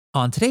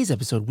On today's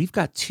episode, we've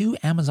got two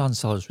Amazon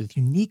sellers with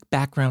unique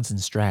backgrounds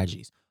and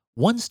strategies.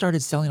 One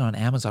started selling on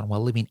Amazon while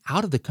living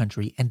out of the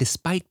country and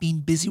despite being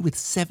busy with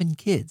 7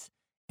 kids.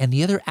 And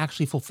the other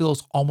actually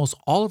fulfills almost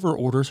all of her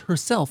orders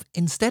herself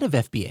instead of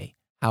FBA.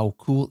 How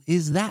cool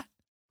is that?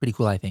 Pretty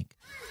cool, I think.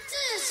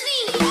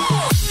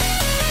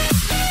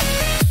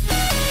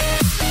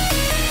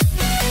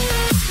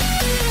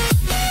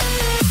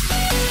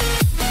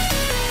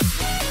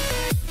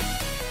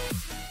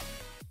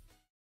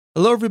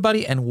 Hello,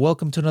 everybody, and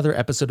welcome to another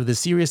episode of the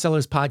Serious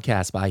Sellers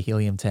Podcast by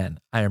Helium 10.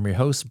 I am your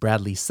host,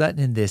 Bradley Sutton,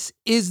 and this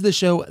is the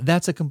show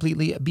that's a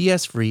completely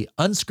BS-free,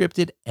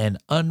 unscripted, and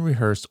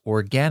unrehearsed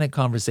organic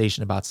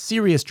conversation about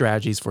serious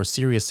strategies for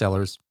serious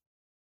sellers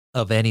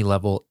of any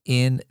level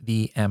in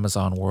the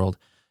Amazon world.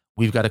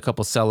 We've got a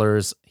couple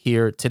sellers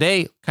here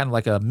today, kind of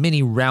like a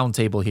mini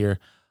roundtable here.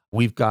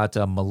 We've got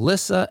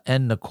Melissa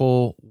and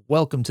Nicole.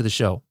 Welcome to the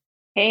show.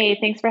 Hey,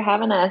 thanks for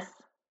having us.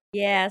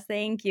 Yes,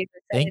 thank you.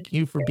 Thank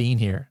you for being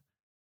here.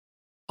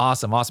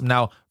 Awesome.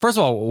 Now, first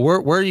of all, where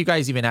are you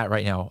guys even at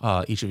right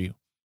now, each of you?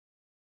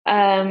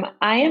 I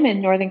am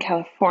in Northern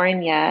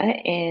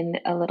California in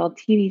a little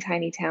teeny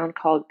tiny town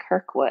called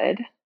Kirkwood.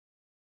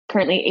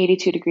 Currently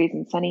 82 degrees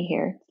and sunny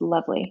here. It's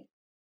lovely.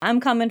 I'm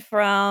coming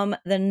from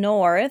the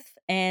north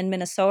in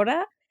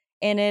Minnesota,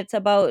 and it's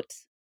about,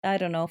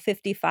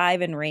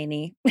 55 and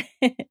rainy.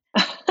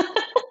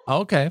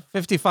 Okay,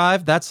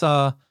 55. That's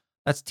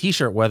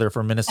t-shirt weather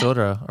for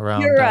Minnesota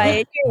around You're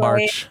right.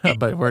 March,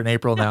 but we're in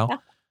April now.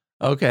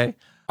 Okay.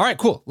 All right,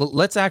 cool.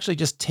 Let's actually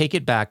just take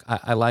it back.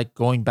 I like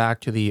going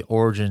back to the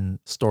origin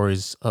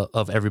stories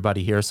of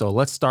everybody here. So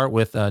let's start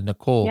with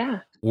Nicole. Yeah.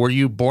 Were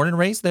you born and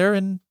raised there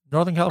in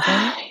Northern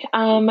California?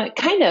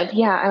 Kind of.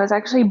 Yeah. I was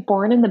actually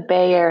born in the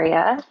Bay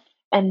Area.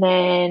 And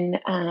then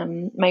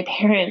my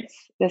parents,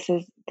 this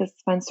is a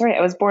fun story.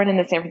 I was born in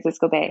the San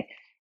Francisco Bay.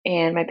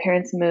 And my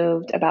parents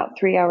moved about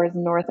 3 hours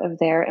north of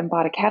there and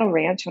bought a cattle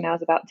ranch when I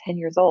was about 10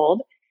 years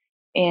old.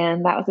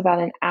 And that was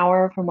about an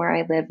hour from where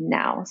I live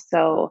now.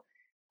 So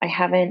I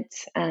haven't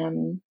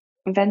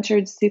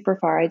ventured super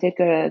far. I did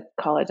go to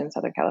college in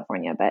Southern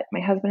California, but my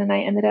husband and I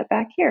ended up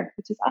back here,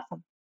 which is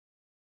awesome.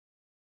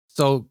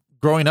 So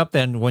growing up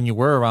then, when you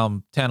were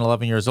around 10,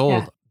 11 years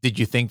old, Yeah. did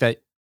you think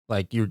that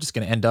like you were just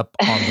going to end up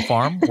on the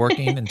farm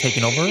working and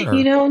taking over? Or?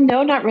 No,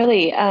 not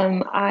really. I'm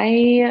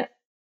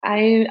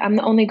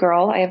the only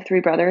girl. I have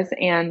 3 brothers,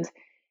 and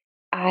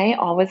I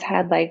always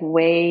had like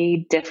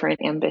way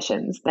different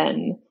ambitions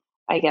than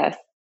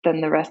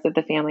the rest of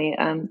the family.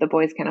 The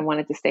boys kind of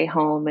wanted to stay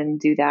home and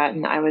do that.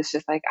 And I was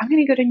just like, I'm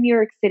going to go to New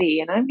York City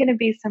and I'm going to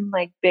be some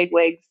like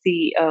bigwig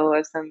CEO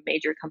of some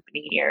major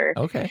company or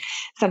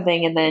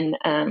something. And then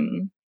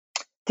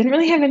didn't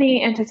really have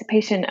any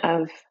anticipation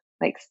of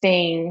like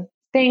staying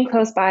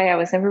close by. I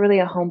was never really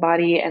a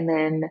homebody. And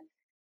then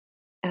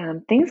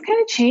things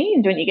kind of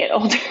change when you get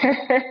older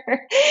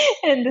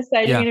and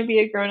decide you're going to be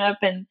a grown up.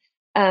 And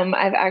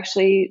I've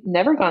actually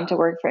never gone to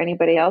work for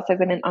anybody else. I've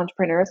been an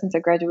entrepreneur since I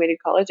graduated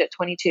college at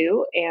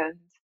 22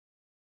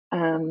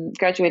 and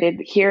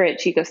graduated here at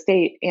Chico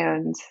State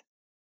and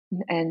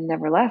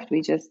never left.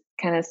 We just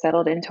kind of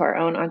settled into our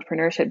own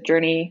entrepreneurship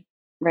journey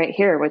right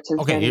here, which is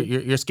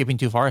you're skipping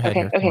too far ahead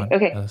here.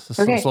 Okay.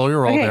 Slow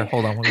your roll there.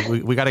 Hold on.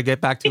 We got to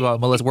get back to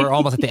Melissa. We're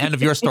almost at the end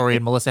of your story,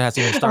 and Melissa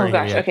hasn't even started. Oh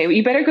gosh. Yet. Okay. Well,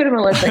 you better go to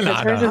Melissa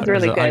because hers is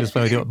really good. I'm just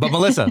playing with you. But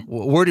Melissa,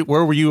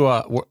 where were you?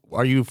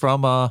 Are you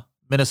from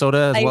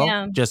Minnesota as well? I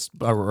am. Just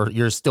or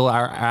you're still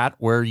at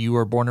where you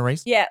were born and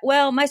raised? Yeah.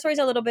 Well, my story's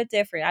a little bit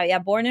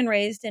different. Born and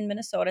raised in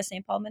Minnesota,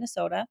 St. Paul,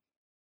 Minnesota.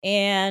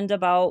 And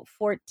about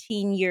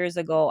 14 years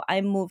ago,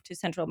 I moved to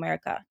Central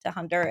America, to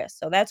Honduras.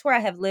 So that's where I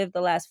have lived the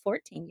last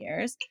 14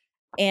 years.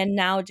 And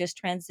now just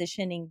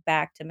transitioning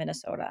back to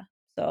Minnesota.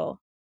 So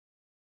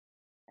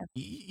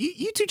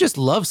you two just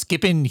love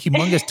skipping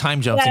humongous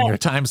time jumps in your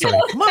time story.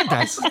 Come on,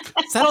 guys,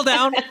 settle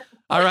down.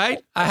 All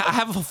right, I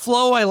have a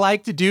flow I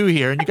like to do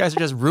here, and you guys are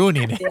just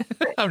ruining it.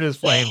 I'm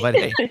just playing, but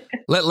hey,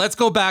 let's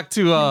go back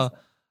to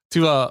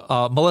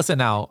Melissa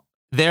now.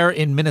 There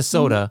in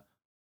Minnesota,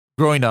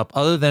 growing up,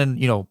 other than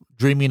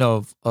dreaming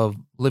of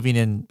living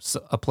in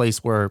a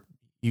place where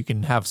you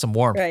can have some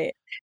warmth. Right.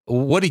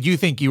 What did you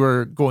think you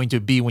were going to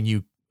be when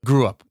you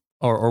grew up,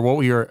 or what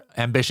were your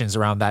ambitions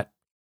around that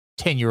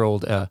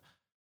 10-year-old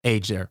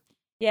age there?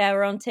 Yeah,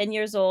 around 10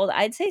 years old.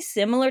 I'd say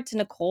similar to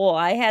Nicole.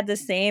 I had the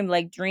same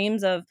like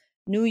dreams of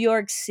New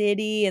York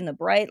City and the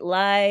bright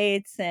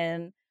lights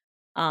and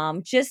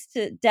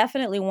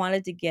definitely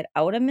wanted to get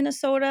out of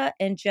Minnesota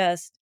and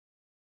just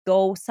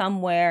go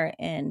somewhere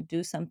and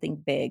do something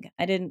big.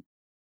 I didn't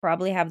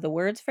probably have the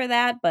words for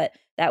that, but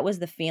that was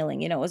the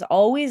feeling. It was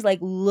always like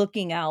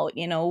looking out,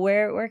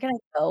 where can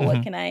I go?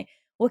 Mm-hmm.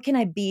 What can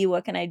I be?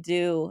 What can I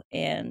do?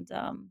 And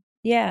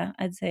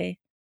I'd say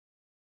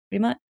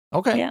pretty much.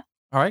 Okay. Yeah.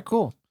 All right,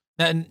 cool.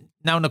 And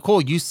now,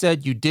 Nicole, you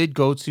said you did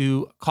go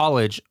to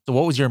college. So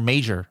what was your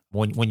major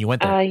when you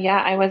went there?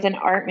 I was an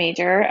art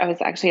major. I was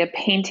actually a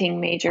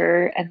painting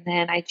major, and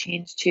then I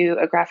changed to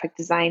a graphic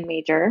design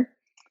major.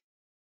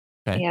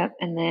 Okay. Yep.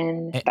 And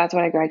then that's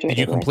what I graduated with.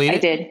 Did you complete it? I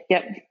did.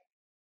 Yep.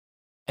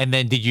 And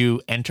then did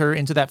you enter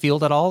into that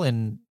field at all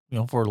and,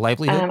 for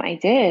livelihood? I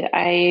did.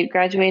 I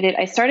graduated.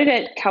 I started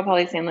at Cal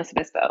Poly San Luis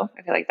Obispo.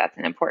 I feel like that's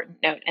an important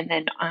note. And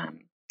then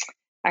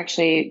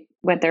actually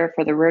went there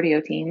for the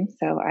rodeo team.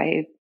 So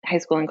I high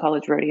school and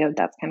college rodeo.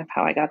 That's kind of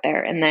how I got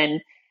there. And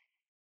then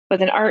was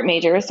an art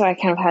major, so I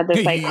kind of had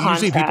this like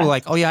Usually people are contrast.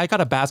 like, oh yeah, I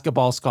got a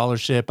basketball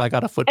scholarship. I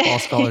got a football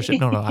scholarship.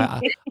 No,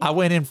 I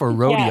went in for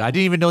rodeo. Yeah. I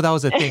didn't even know that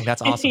was a thing.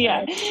 That's awesome.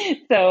 Yeah.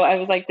 So I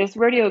was like this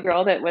rodeo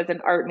girl that was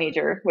an art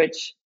major,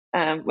 which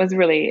was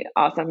really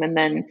awesome. And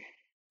then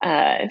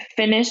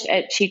finished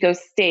at Chico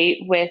State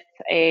with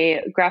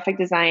a graphic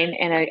design,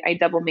 and I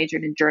double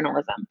majored in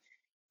journalism.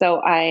 So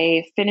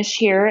I finished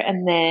here,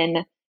 and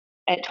then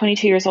at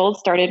 22 years old,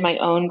 started my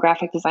own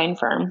graphic design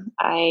firm.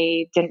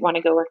 I didn't want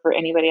to go work for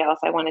anybody else.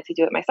 I wanted to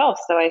do it myself.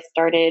 So I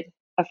started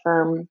a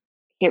firm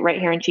right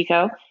here in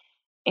Chico,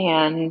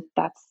 and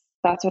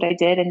that's what I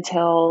did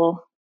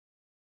until,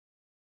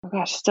 oh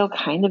gosh, still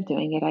kind of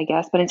doing it, I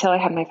guess, but until I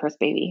had my first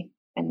baby,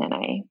 and then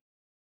I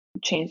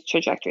changed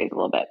trajectories a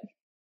little bit.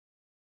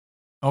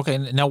 Okay.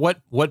 Now,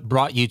 what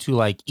brought you to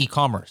like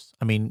e-commerce?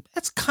 I mean,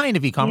 that's kind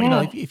of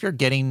e-commerce. Yeah. If you're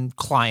getting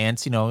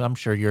clients, I'm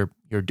sure you're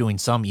doing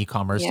some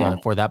e-commerce Yeah.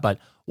 for that. But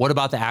what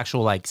about the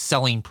actual like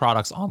selling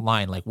products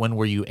online? Like, when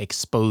were you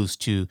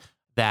exposed to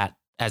that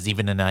as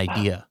even an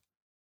idea?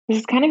 This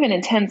is kind of an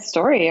intense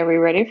story. Are we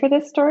ready for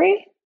this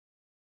story?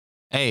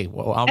 Hey,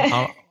 well,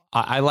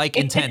 I like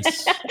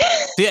intense.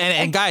 See,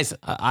 and guys,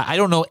 I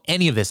don't know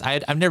any of this.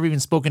 I've never even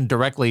spoken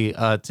directly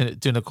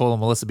to Nicole and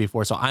Melissa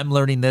before, so I'm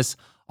learning this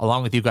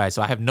along with you guys.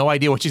 So I have no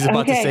idea what she's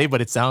about to say,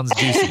 but it sounds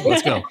juicy.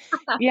 Let's go.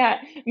 Yeah,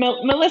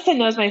 Melissa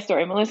knows my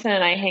story. Melissa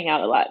and I hang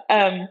out a lot.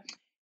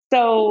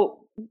 So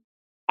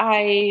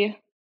I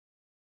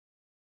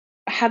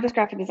had this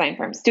graphic design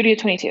firm, Studio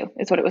 22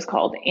 is what it was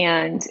called,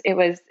 and it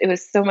was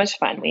so much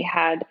fun.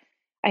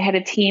 I had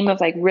a team of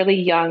like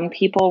really young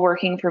people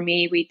working for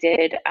me. We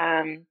did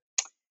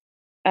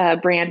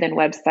brand and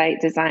website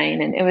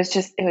design, and it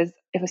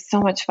was so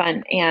much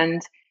fun.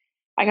 And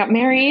I got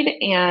married,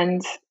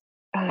 and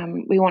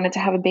we wanted to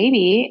have a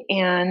baby,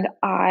 and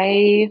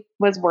I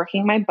was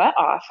working my butt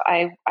off.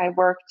 I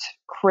worked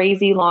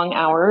crazy long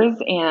hours,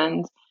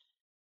 and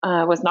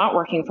was not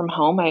working from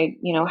home. I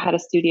had a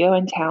studio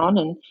in town,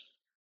 and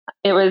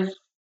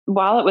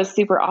while it was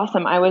super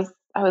awesome, I was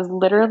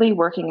literally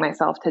working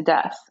myself to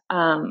death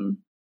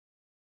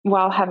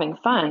while having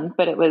fun,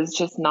 but it was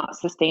just not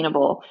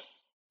sustainable.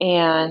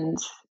 And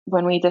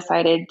when we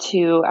decided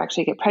to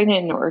actually get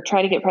pregnant or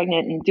try to get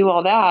pregnant and do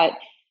all that,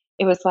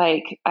 it was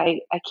like,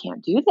 I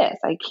can't do this.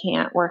 I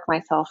can't work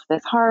myself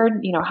this hard.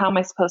 How am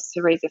I supposed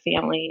to raise a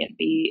family and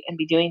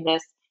be doing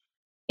this?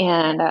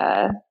 And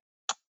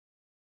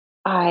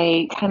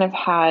I kind of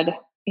had,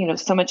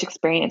 so much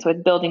experience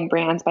with building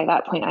brands. By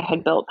that point, I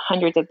had built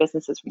hundreds of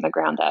businesses from the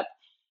ground up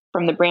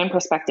from the brand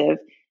perspective.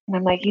 And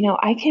I'm like,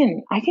 I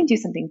can do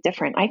something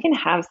different. I can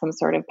have some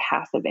sort of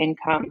passive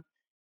income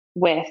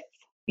with,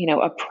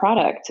 a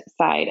product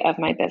side of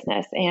my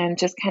business, and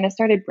just kind of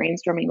started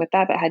brainstorming with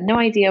that, but had no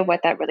idea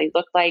what that really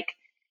looked like.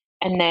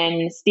 And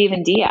then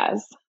Steven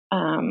Diaz,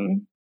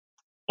 and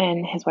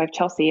his wife,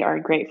 Chelsea, are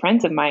great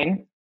friends of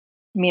mine,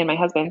 me and my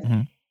husband.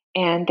 Mm-hmm.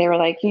 And they were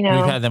like, we've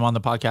had them on the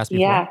podcast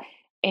before. Yeah.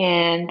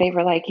 And they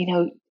were like,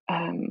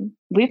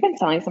 we've been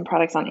selling some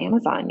products on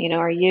Amazon.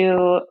 Are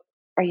you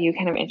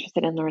kind of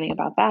interested in learning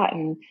about that?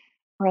 And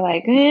we're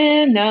like,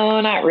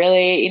 no, not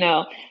really.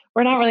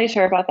 We're not really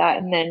sure about that.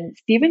 And then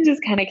Steven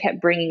just kind of kept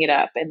bringing it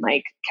up in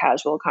like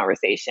casual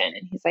conversation.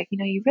 And he's like,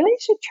 you really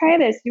should try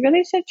this. You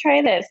really should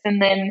try this.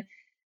 And then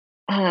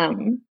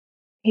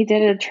he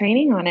did a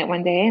training on it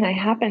one day, and I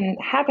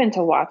happened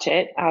to watch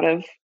it out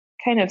of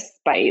kind of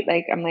spite.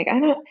 Like, I'm like,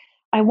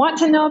 I want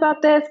to know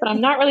about this, but I'm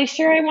not really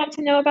sure I want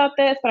to know about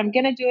this, but I'm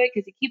going to do it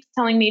because he keeps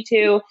telling me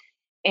to.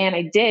 And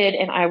I did,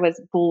 and I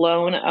was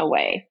blown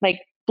away,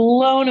 like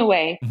blown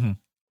away. Mm-hmm.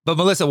 But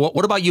Melissa,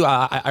 what about you?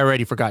 I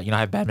already forgot. I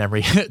have bad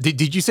memory.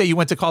 Did you say you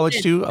went to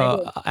college too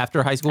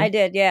after high school? I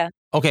did, yeah.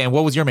 Okay, and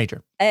what was your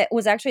major? It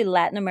was actually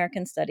Latin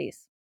American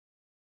studies.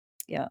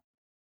 Yeah.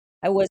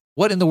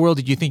 What in the world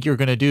did you think you were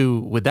going to do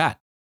with that?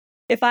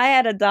 If I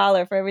had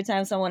 $1 for every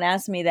time someone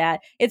asked me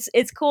that,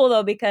 it's cool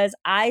though, because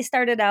I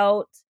started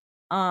out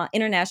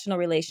international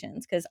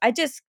relations, because I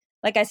just,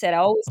 like I said, I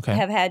always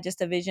have had just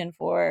a vision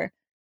for,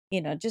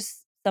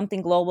 just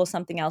something global,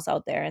 something else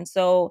out there. And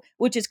so,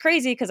 which is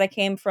crazy because I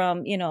came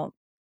from,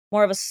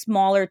 more of a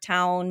smaller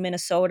town,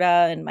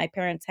 Minnesota, and my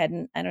parents I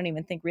don't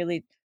even think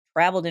really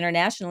traveled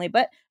internationally,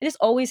 but I just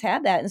always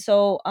had that. And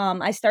so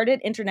I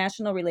started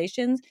international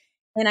relations,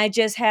 and I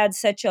just had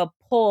such a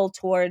pull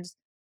towards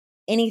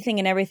anything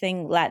and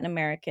everything Latin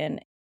American.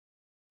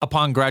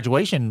 Upon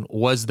graduation,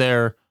 was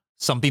there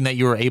something that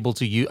you were able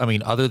to use? I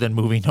mean, other than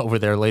moving over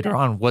there later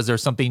on, was there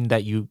something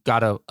that you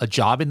got a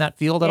job in that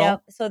field at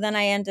all? So then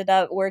I ended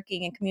up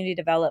working in community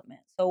development.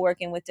 So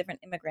working with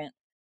different immigrant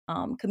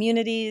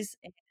communities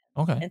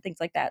and things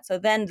like that. So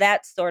then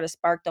that sort of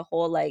sparked a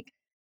whole like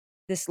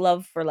this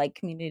love for like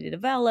community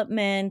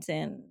development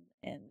and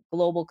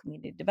global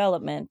community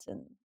development.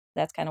 And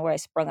that's kind of where I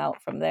sprung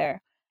out from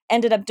there.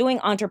 ended up doing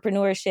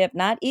entrepreneurship,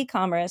 not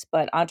e-commerce,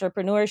 but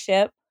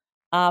entrepreneurship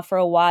for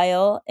a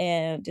while,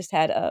 and just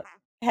had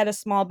a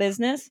small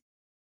business.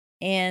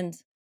 And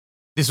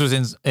This was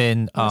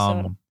in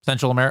Minnesota.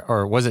 Central America,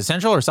 or was it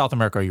Central or South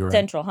America you were in?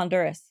 Central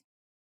Honduras.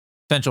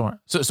 Central.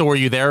 So were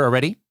you there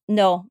already?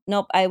 No,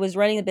 nope. I was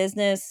running the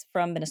business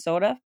from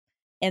Minnesota,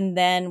 and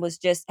then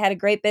had a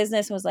great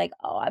business and was like,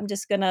 oh, I'm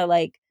just gonna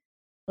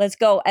let's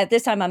go. At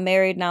this time, I'm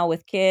married now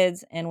with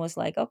kids, and was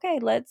like, okay,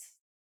 let's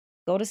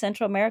go to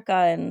Central America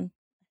and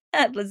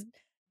let's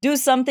do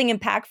something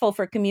impactful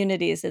for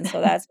communities. And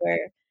so that's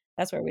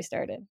where we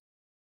started.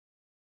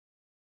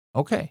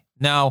 Okay.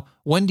 Now,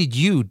 when did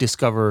you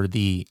discover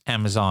the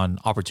Amazon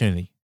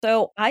opportunity?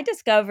 So I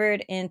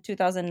discovered in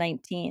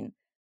 2019.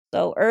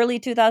 So early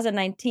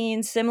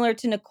 2019, similar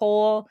to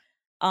Nicole,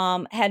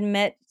 had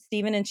met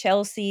Stephen and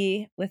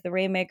Chelsea with the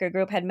Rainmaker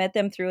Group, had met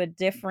them through a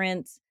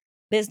different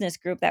business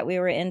group that we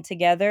were in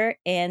together.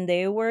 And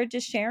they were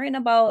just sharing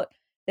about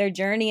their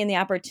journey and the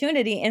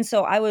opportunity. And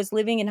so I was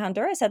living in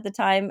Honduras at the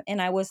time.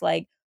 And I was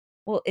like,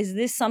 well, is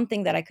this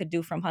something that I could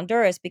do from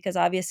Honduras? Because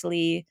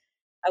obviously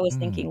I was Mm,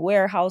 thinking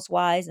warehouse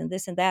wise and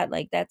this and that,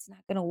 like that's not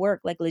going to work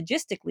like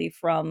logistically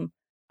from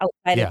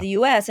outside of yeah. the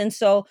US. And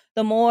so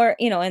the more,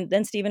 and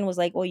then Steven was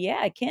like, well, yeah,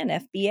 I can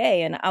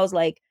FBA. And I was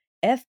like,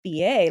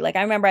 FBA. Like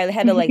I remember I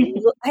had to I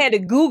had to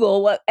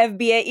Google what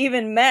FBA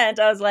even meant.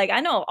 I was like,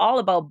 I know all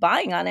about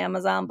buying on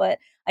Amazon, but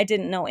I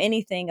didn't know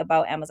anything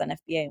about Amazon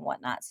FBA and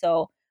whatnot.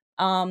 So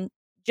um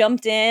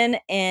jumped in,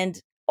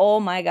 and oh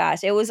my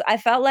gosh, I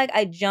felt like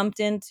I jumped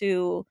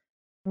into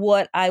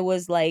what I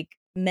was like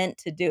meant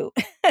to do.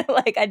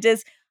 Like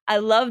I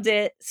loved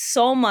it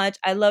so much.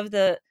 I love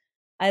the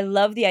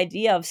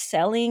idea of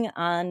selling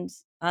on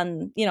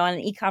an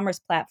e-commerce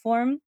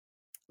platform.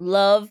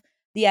 Love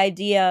the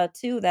idea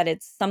too that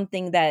it's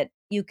something that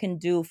you can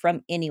do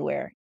from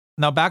anywhere.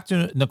 Now back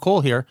to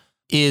Nicole here.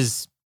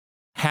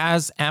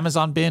 Has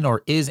Amazon been,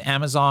 or is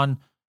Amazon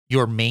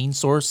your main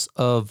source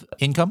of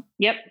income?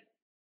 Yep.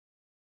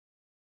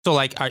 So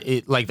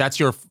that's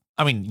your,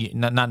 I mean,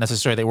 not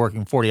necessarily they're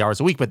working 40 hours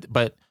a week,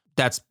 but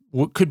that's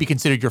what could be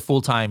considered your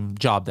full-time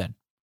job then.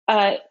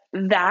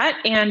 That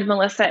and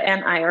Melissa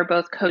and I are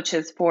both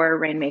coaches for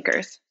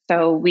Rainmakers.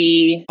 So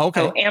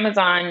so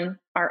Amazon,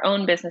 our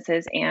own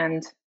businesses,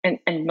 and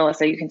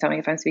Melissa, you can tell me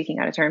if I'm speaking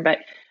out of turn, but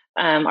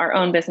our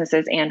own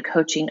businesses and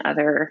coaching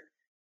other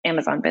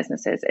Amazon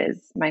businesses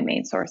is my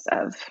main source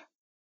of,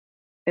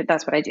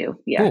 that's what I do.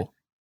 Yeah. Cool.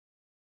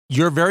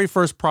 Your very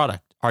first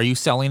product, are you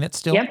selling it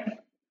still?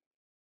 Yep.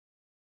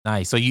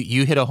 Nice. So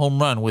you hit a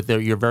home run with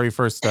your very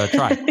first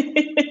try.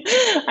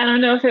 I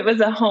don't know if it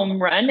was a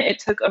home run. It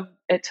took a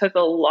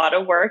lot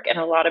of work and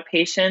a lot of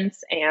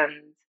patience,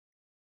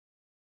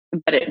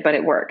 but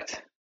it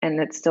worked, and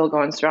it's still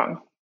going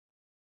strong.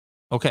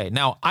 Okay.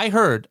 Now I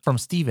heard from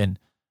Steven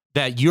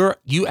that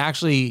you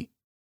actually,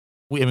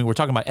 we're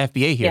talking about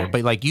FBA here, Yeah.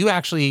 but like you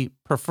actually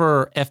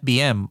prefer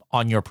FBM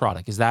on your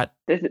product. Is that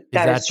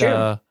is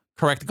true.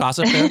 Correct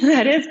gossip there?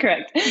 That is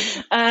correct.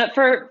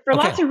 For Okay.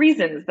 lots of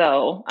reasons,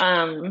 though.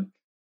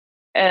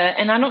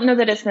 And I don't know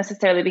that it's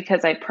necessarily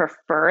because I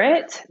prefer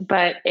it,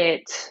 but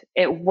it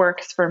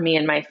works for me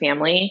and my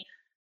family.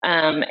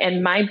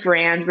 And my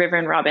brand, River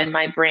and Robin,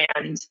 my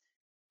brand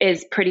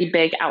is pretty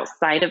big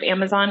outside of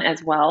Amazon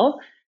as well.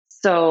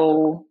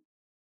 So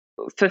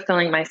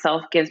fulfilling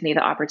myself gives me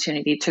the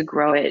opportunity to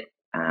grow it,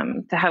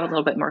 to have a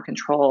little bit more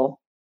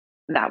control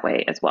that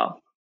way as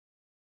well.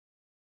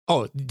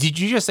 Oh, did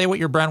you just say what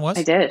your brand was?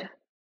 I did.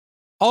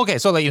 Okay,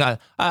 so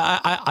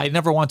I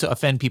never want to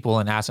offend people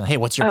and ask them, hey,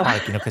 what's your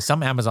product? Because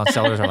some Amazon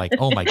sellers are like,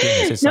 oh my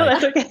goodness, it's No,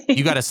 like that's okay.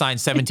 you got to sign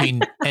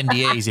 17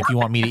 NDAs if you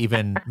want me to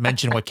even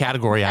mention what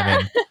category I'm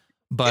in.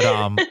 But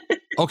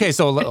okay,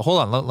 so hold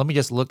on, let me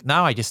just look.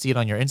 Now I just see it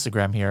on your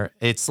Instagram here.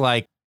 It's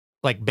like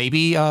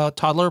baby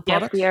toddler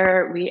products.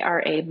 Yep, we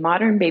are a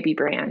modern baby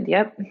brand.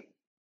 Yep.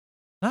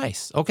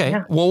 Nice. Okay.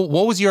 Yeah. Well,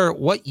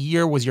 what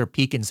year was your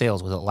peak in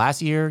sales? Was it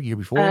last year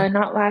before?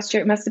 Not last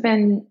year. It must have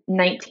been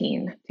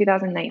 2019.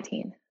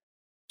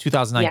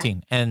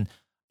 2019. Yeah. And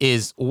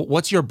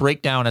what's your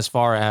breakdown as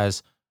far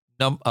as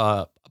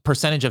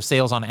percentage of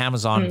sales on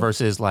Amazon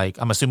versus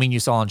I'm assuming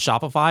you sell on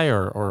Shopify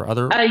or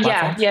other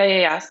platforms?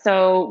 Yeah.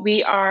 So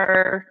we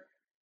are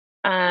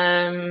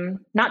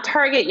not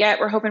Target yet.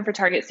 We're hoping for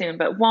Target soon,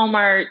 but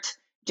Walmart,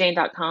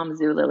 Jane.com,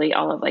 Zulily,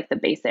 all of the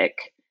basic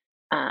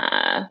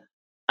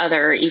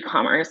other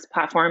e-commerce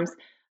platforms.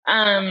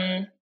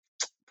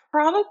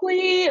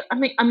 Probably,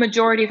 a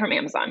majority from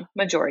Amazon.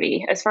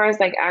 Majority. As far as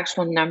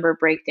actual number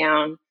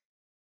breakdown,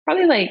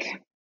 probably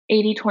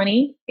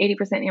 80-20,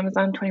 80%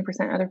 Amazon,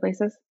 20% other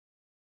places.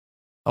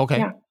 Okay.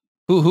 Yeah.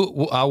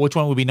 Which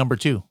one would be number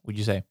 2, would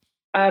you say?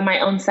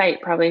 My own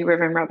site, probably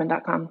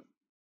riverandrobin.com.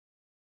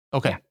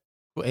 Okay.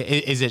 Yeah.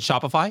 Is it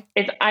Shopify?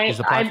 Is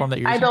the platform that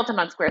you're using? I built them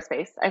on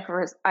Squarespace. I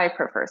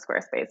prefer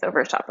Squarespace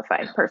over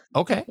Shopify.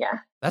 Okay. Yeah.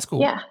 That's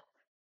cool. Yeah.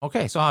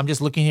 Okay. So I'm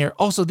just looking here.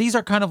 Oh, so these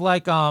are kind of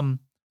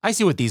I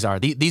see what these are.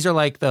 These are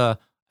I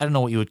don't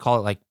know what you would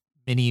call it,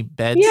 mini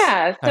beds.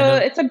 Yeah. So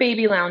it's a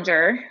baby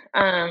lounger.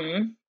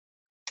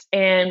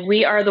 And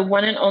we are the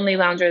one and only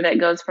lounger that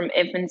goes from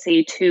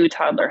infancy to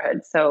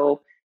toddlerhood.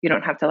 So you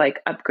don't have to like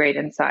upgrade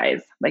in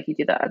size like you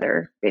do the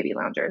other baby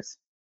loungers.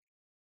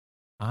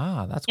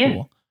 Ah, that's Yeah.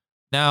 cool.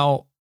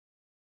 Now,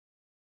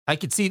 I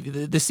could see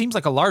this seems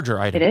like a larger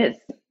item. It is.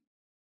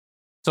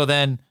 So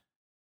then,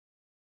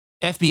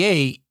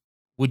 FBA,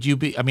 would you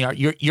be? I mean,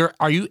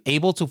 are you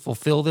able to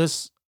fulfill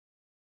this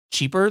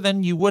cheaper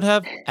than you would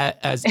have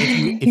as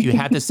if you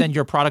had to send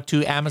your product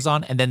to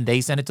Amazon and then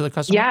they send it to the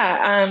customer?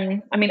 Yeah.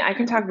 I mean, I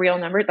can talk real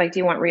numbers. Like, do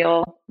you want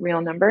real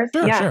numbers?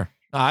 Sure, Yeah. sure.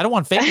 I don't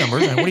want fake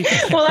numbers. What do you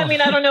think? Well, I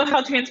mean, I don't know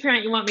how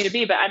transparent you want me to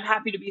be, but I'm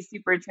happy to be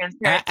super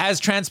transparent. As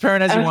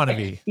transparent as you want to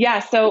be. Yeah.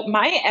 So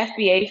my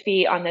FBA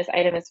fee on this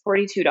item is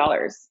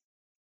 $42,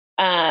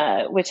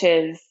 which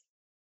is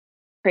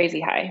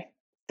crazy high.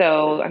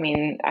 So, I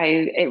mean,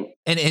 And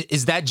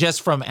is that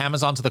just from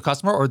Amazon to the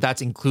customer, or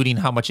that's including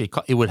how much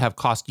it would have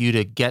cost you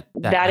to get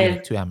that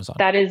item to Amazon?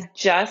 That is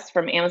just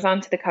from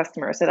Amazon to the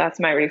customer. So that's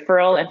my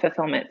referral and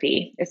fulfillment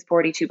fee is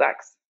 $42.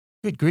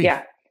 Good grief.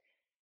 Yeah.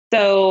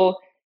 So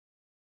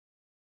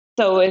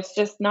it's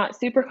just not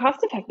super cost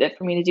effective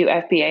for me to do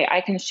FBA.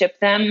 I can ship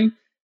them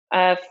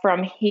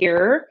from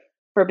here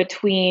for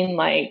between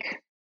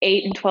like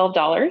 $8 and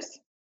 $12.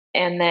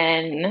 And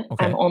then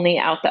I'm only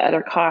out the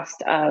other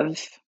cost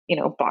of,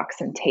 box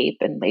and tape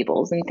and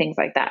labels and things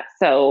like that.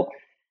 So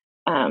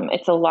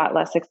it's a lot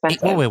less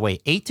expensive.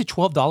 Wait. $8 to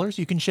 $12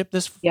 you can ship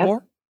this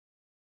for?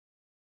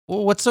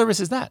 Well, what service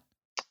is that?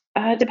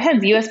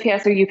 Depends,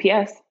 USPS or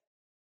UPS.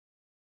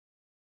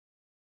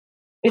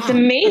 It's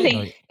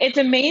amazing. It's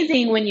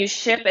amazing when you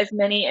ship as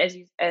many as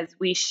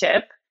we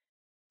ship.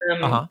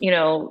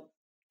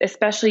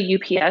 Especially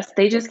UPS,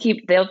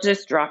 they'll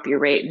just drop your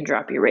rate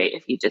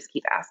if you just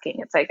keep asking.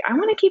 It's like, I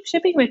want to keep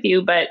shipping with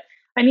you, but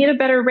I need a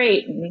better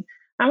rate, and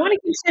I want to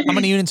keep shipping. How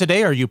many units a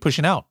day are you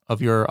pushing out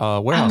of your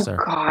warehouse there?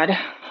 God.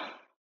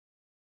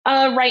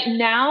 Right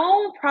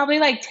now, probably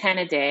like 10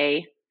 a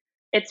day.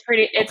 It's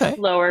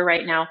lower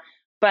right now,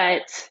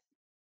 but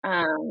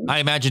I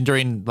imagine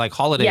during like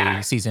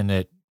holiday season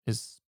it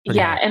is pretty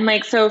high. And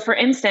like, so for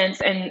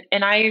instance, and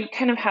I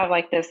kind of have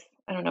like this,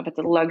 I don't know if it's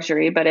a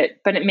luxury, but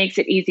it makes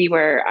it easy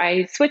where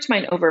I switch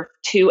mine over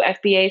to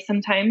FBA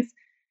sometimes.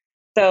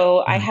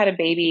 So I had a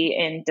baby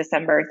in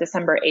December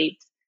 8th,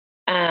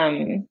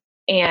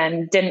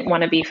 and didn't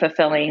want to be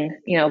fulfilling,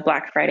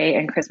 Black Friday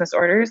and Christmas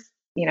orders,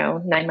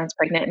 9 months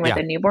pregnant and with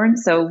a newborn.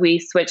 So we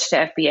switched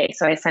to FBA.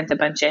 So I sent a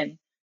bunch in,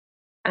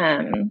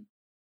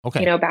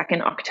 back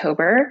in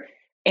October,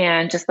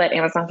 and just let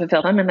Amazon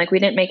fulfill them. And like, we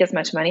didn't make as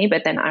much money,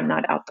 but then I'm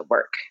not out the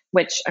work,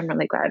 which I'm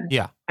really glad.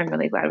 Yeah. I'm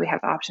really glad we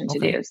have the option to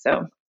do.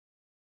 So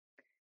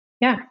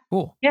yeah.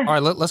 Cool. Yeah. All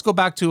right. Let's go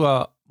back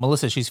to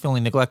Melissa. She's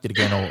feeling neglected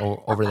again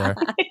over there.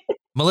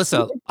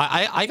 Melissa,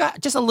 I got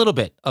just a little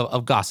bit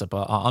of gossip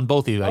on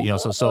both of you.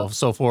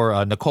 So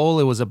for Nicole,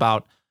 it was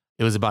about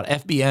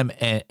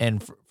FBM,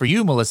 and for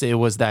you, Melissa, it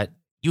was that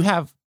you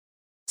have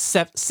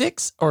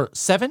 6 or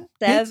 7?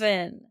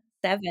 Seven.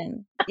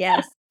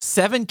 Yes.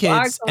 7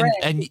 kids,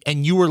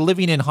 and you were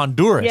living in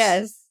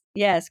Honduras.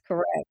 Yes,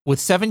 correct. With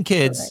 7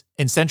 kids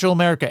in Central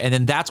America, and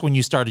then that's when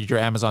you started your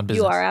Amazon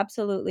business. You are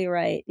absolutely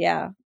right.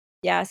 Yeah.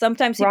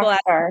 Sometimes people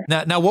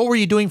ask. Now, what were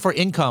you doing for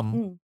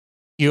income?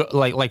 You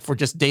like for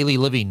just daily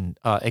living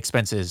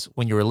expenses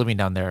when you were living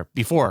down there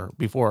before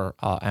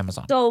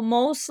Amazon? So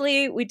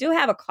mostly we do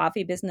have a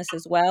coffee business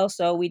as well.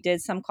 So we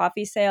did some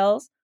coffee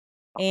sales,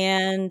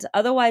 and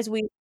otherwise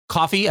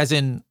coffee as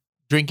in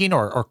drinking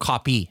or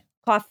copy?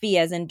 Coffee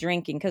as in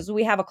drinking, because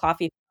we have a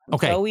coffee farm.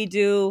 Okay. So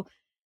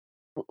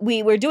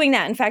we were doing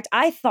that. In fact,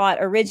 I thought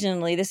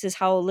originally, this is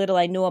how little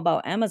I knew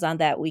about Amazon,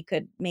 that we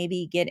could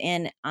maybe get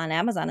in on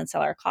Amazon and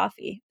sell our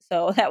coffee.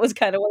 So that was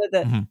kind of one of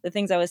the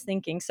things I was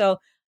thinking. So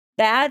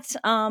that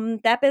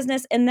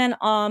business, and then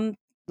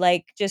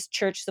like just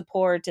church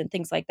support and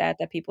things like that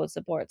people would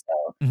support.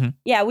 So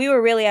yeah, we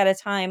were really at a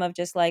time of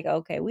just like,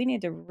 okay, we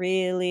need to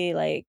really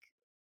like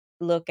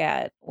look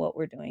at what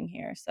we're doing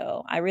here.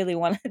 So I really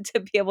wanted to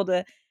be able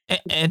to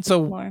and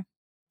so more.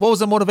 What was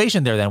the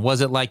motivation there then?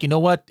 Was it like,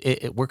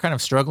 we're kind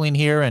of struggling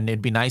here and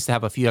it'd be nice to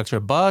have a few extra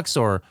bucks,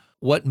 or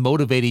what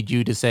motivated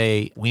you to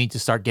say we need to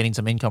start getting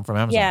some income from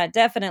Amazon? Yeah,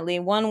 definitely.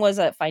 One was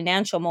a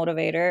financial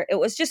motivator. It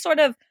was just sort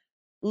of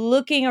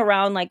looking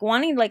around, like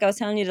wanting, like I was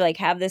telling you, to like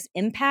have this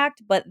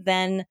impact, but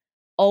then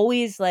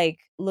always like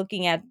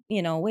looking at,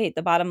 wait,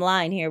 the bottom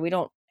line here, we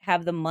don't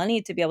have the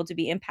money to be able to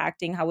be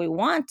impacting how we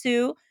want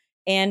to.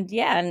 And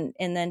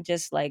and then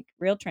just like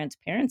real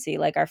transparency,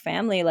 like our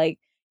family, like,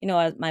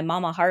 my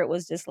mama heart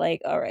was just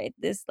like, all right,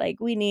 this,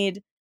 like, we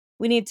need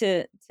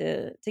to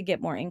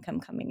get more income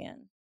coming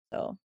in.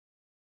 So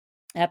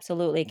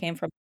absolutely, it came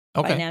from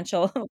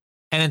financial.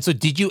 And then, so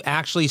did you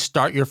actually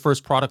start your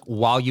first product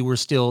while you were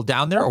still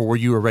down there, or were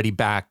you already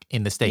back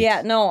in the States?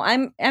 Yeah, no,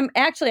 I'm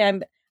actually,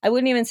 I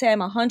wouldn't even say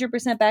I'm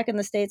 100% back in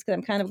the States, because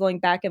I'm kind of going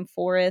back and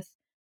forth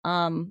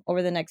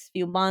over the next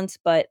few months.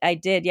 But I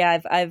did,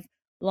 I've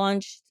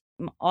launched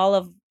all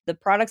of the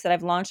products that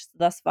I've launched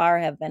thus far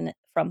have been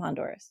from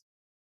Honduras.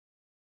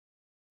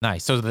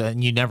 Nice. So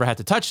then you never had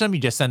to touch them. You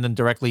just send them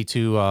directly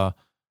to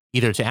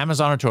either to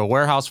Amazon or to a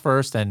warehouse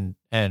first and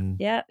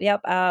Yeah,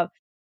 yep.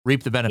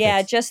 reap the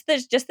Yeah,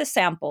 benefits. just the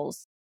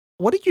samples.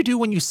 What did you do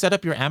when you set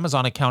up your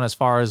Amazon account as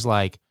far as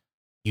like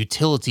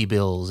utility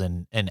bills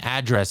and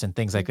address and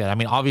things like that? I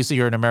mean, obviously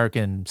you're an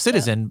American Yep.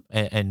 citizen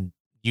and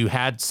you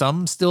had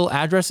some still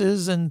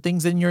addresses and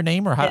things in your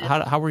name, or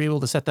Yeah. how were you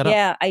able to set that up?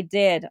 Yeah, I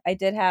did. I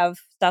did have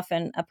stuff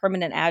in a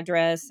permanent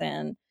address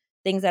and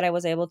things that I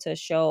was able to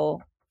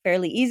show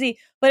fairly easy.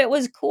 But it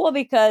was cool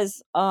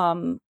because,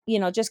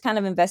 just kind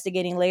of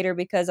investigating later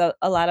because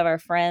a lot of our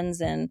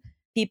friends and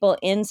people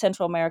in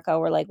Central America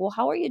were like, well,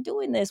 how are you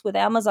doing this with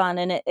Amazon?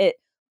 And it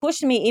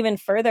pushed me even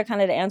further,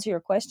 kind of to answer your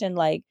question,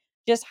 like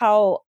just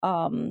how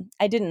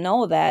I didn't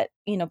know that,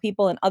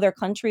 people in other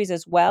countries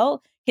as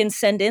well can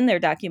send in their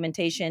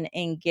documentation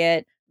and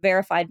get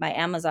verified by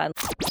Amazon.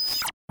 All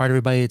right,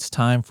 everybody, it's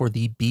time for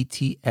the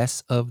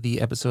BTS of the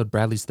episode,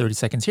 Bradley's 30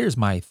 seconds. Here's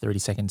my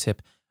 30-second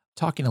tip.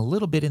 Talking a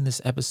little bit in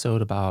this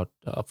episode about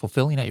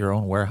fulfilling at your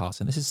own warehouse.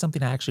 And this is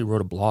something I actually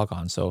wrote a blog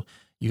on. So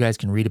you guys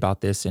can read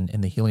about this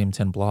in the Helium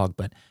 10 blog.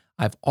 But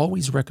I've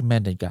always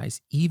recommended,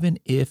 guys, even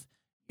if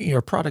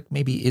your product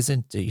maybe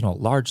isn't,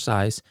 large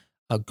size,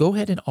 go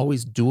ahead and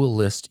always dual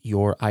list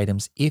your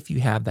items if you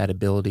have that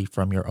ability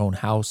from your own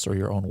house or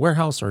your own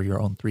warehouse or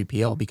your own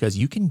 3PL, because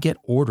you can get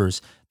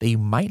orders that you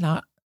might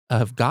not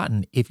have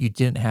gotten if you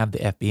didn't have the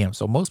FBM.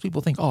 So most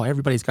people think, oh,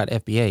 everybody's got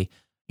FBA,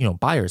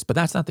 buyers, but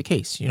that's not the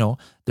case.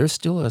 There's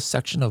still a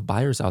section of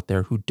buyers out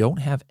there who don't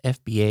have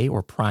FBA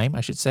or Prime, I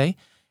should say.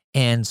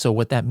 And so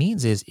what that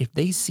means is if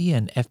they see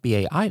an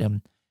FBA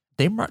item,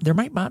 there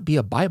might not be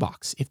a buy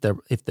box if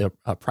the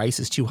price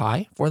is too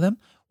high for them,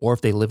 or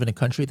if they live in a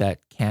country that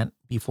can't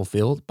be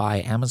fulfilled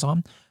by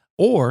Amazon,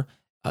 or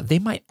they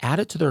might add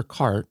it to their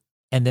cart.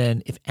 And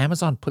then if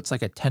Amazon puts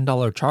like a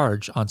 $10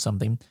 charge on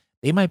something,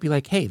 they might be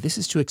like, hey, this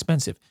is too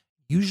expensive.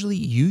 Usually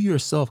you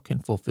yourself can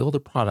fulfill the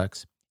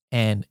products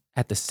and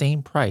at the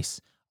same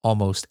price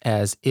almost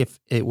as if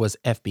it was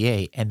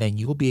FBA. And then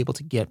you'll be able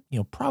to get,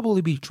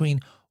 probably between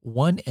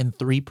 1 and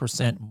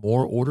 3%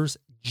 more orders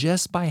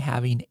just by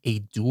having a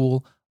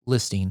dual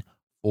listing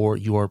for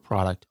your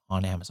product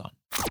on Amazon.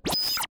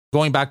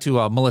 Going back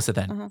to Melissa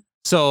then. Uh-huh.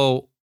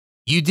 So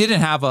you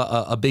didn't have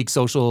a big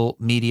social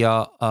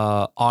media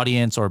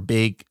audience or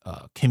big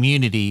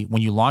community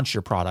when you launched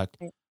your product.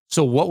 Right.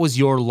 So what was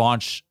your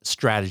launch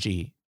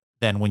strategy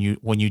then when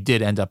you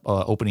did end up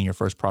opening your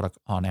first product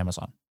on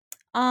Amazon?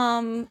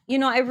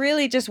 I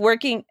really just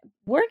working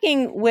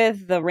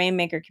with the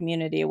Rainmaker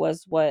community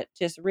was what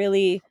just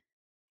really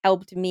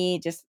helped me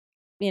just,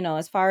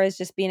 as far as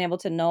just being able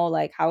to know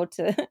like how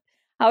to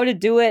how to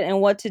do it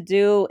and what to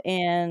do.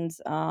 And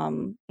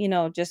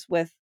just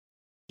with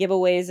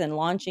giveaways and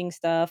launching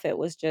stuff, it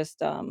was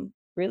just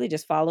really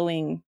just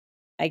following,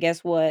 I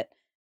guess, what,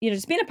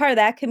 just being a part of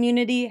that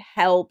community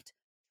helped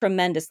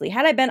tremendously.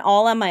 Had I been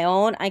all on my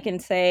own, I can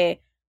say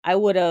I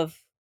would have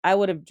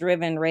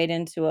driven right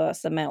into a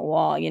cement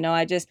wall.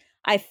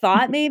 I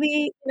thought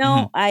maybe,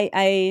 Mhm.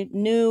 I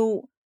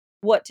knew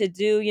what to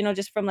do,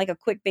 just from like a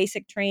quick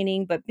basic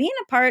training, but being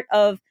a part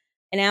of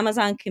an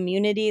Amazon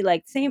community,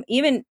 like same,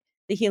 even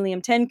the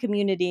Helium 10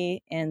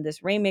 community and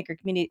this Rainmaker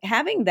community,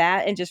 having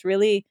that and just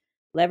really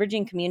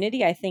leveraging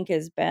community, I think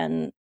has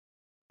been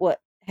what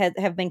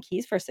have been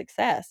keys for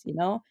success,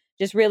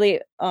 just really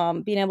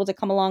being able to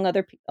come along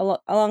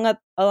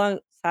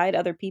alongside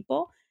other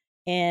people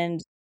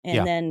and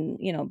Yeah. then,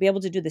 be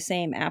able to do the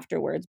same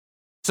afterwards.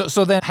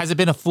 So then has it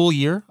been a full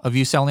year of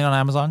you selling on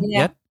Amazon Yeah.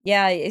 yet?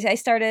 Yeah, I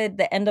started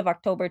the end of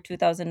October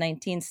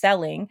 2019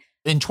 selling.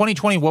 In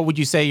 2020, what would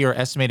you say your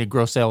estimated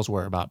gross sales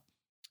were about?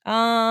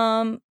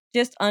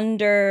 Just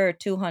under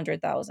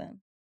 200,000.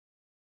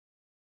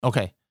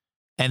 Okay.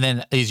 And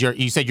then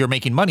you said you're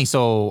making money,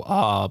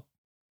 so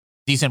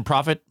decent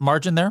profit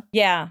margin there?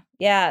 Yeah.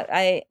 Yeah,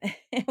 I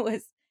it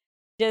was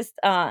just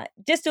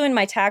doing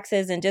my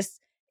taxes and just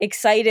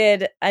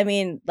excited. I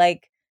mean,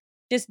 like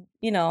just,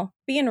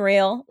 being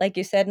real, like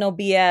you said, no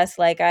BS.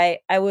 Like I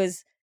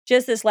was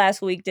just this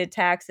last week did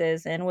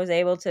taxes and was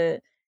able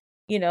to,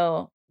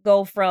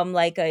 go from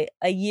like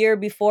a year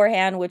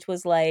beforehand, which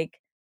was like,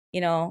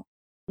 you know,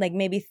 like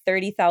maybe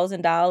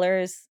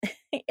 $30,000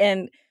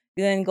 and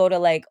then go to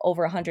like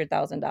over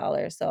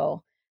 $100,000.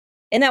 So,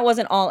 and that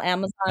wasn't all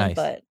Amazon, Nice.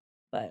 but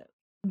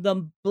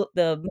the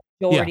Yeah.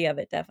 majority of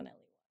it definitely.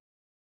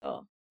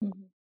 So,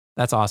 mhm.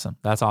 That's awesome.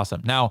 That's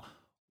awesome. Now,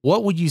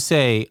 what would you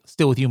say,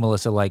 still with you,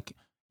 Melissa, like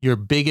your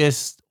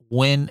biggest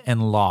win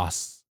and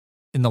loss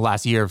in the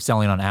last year of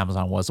selling on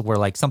Amazon was where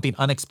like something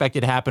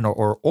unexpected happened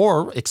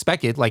or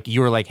expected, like you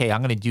were like, hey,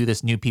 I'm going to do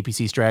this new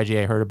PPC strategy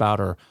I heard about,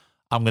 or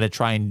I'm going to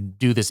try and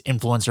do this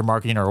influencer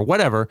marketing or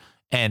whatever.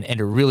 And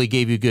it really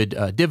gave you good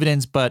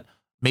dividends, but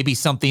maybe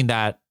something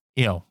that,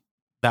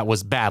 that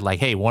was bad. Like,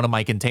 hey, one of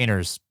my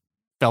containers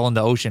fell in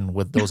the ocean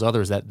with those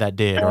others that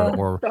did,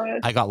 or God.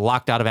 I got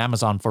locked out of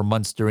Amazon for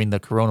months during the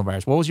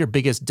coronavirus. What was your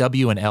biggest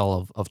W and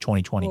L of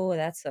 2020? Oh,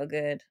 that's so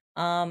good.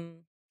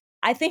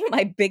 I think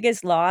my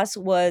biggest loss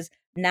was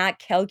not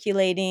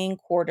calculating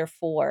quarter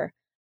four,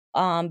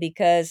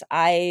 because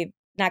I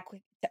not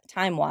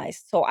time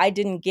wise, so I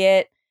didn't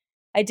get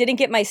I didn't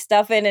get my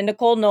stuff in, and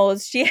Nicole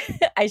knows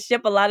I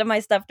ship a lot of my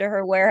stuff to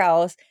her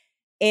warehouse,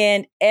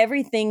 and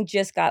everything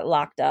just got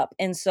locked up.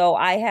 And so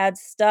I had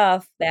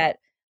stuff that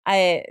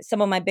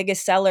some of my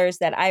biggest sellers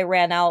that I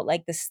ran out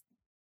like this,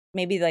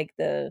 maybe like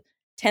the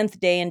 10th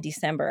day in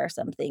December or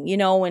something,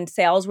 when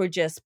sales were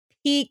just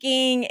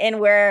peaking and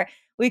where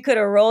we could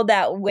have rolled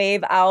that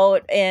wave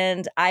out,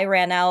 and I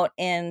ran out.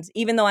 And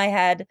even though I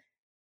had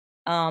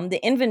the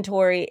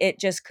inventory, it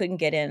just couldn't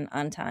get in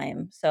on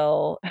time.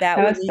 So that That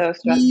was was so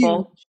stressful.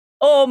 huge.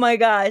 Oh my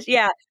gosh.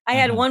 Yeah. I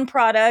had Mhm. one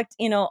product,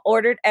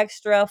 ordered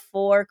extra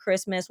for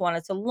Christmas,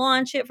 wanted to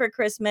launch it for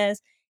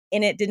Christmas,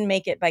 and it didn't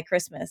make it by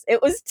Christmas.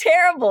 It was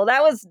terrible.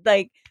 That was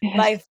like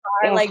by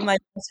far like Ugh. my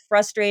most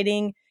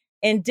frustrating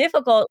and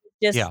difficult,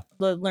 just Yeah.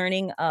 the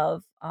learning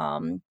of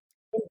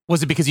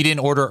Was it because you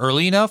didn't order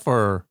early enough,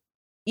 or?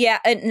 yeah,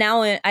 and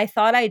now I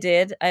thought I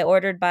did. I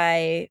ordered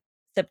by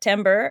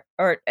September,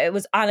 or it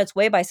was on its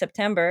way by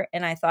September,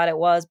 and I thought it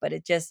was, but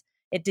it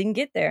didn't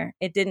get there.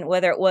 It didn't,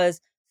 whether it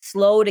was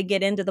slow to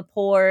get into the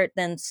port,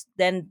 then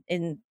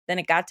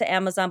it got to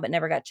Amazon but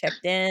never got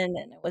checked in,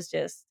 and it was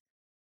just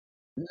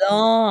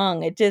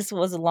long. It just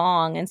was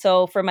long. And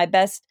so for my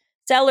best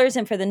sellers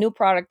and for the new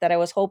product that I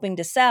was hoping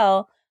to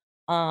sell,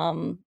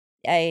 um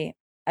I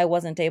I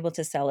wasn't able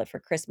to sell it for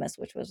Christmas,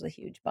 which was a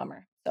huge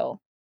bummer. So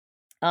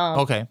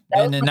Okay. that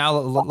was And then my now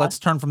let's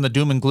turn from the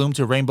doom and gloom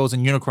to rainbows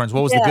and unicorns.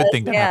 What was the yes, good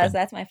thing that yes, happened?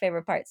 that's my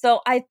favorite part.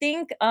 So I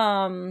think,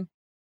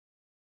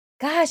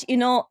 gosh,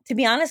 to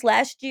be honest,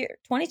 last year,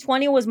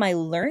 2020 was my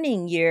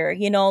learning year,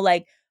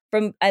 like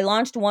I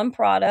launched one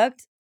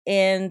product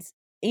and,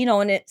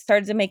 and it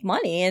started to make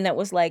money, and it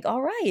was like,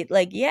 all right,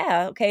 like,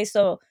 yeah, okay,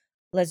 so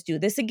let's do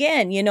this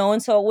again,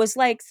 and so it was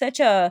like such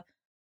a,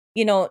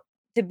 you know,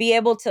 to be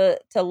able to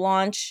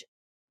launch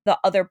the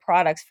other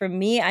products for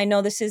me. I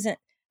know this isn't,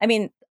 I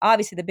mean,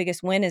 obviously the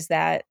biggest win is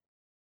that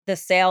the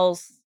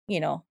sales,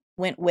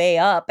 went way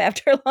up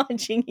after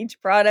launching each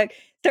product,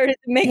 started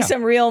to make Yeah.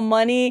 some real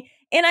money.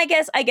 And I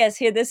guess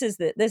here, this is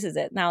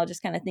it. Now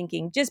just kind of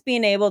thinking, just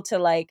being able to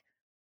like,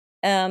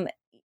 um,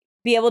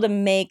 be able to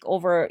make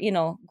over,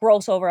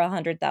 gross over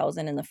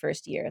 100,000 in the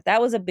first year.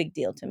 That was a big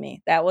deal to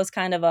me. That was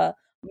kind of a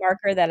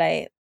marker that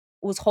I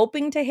was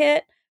hoping to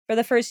hit for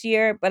the first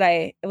year, but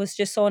it was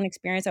just so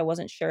inexperienced. I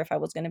wasn't sure if I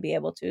was going to be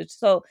able to.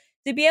 So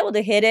to be able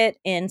to hit it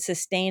and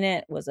sustain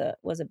it was a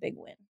big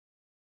win.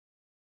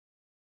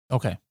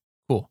 Okay,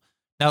 cool.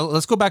 Now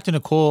let's go back to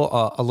Nicole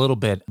a little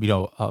bit.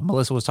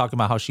 Melissa was talking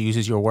about how she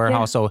uses your Yeah.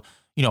 warehouse. So,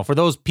 for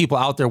those people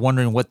out there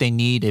wondering what they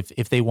need,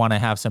 if they want to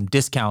have some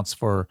discounts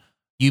for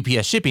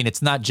UPS shipping,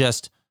 it's not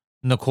just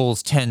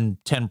Nicole's 10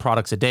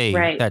 products a day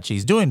Right. that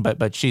she's doing,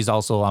 but she's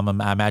also, I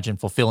imagine,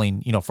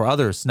 fulfilling, for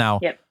others. Now,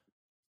 Yep.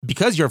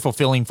 because you're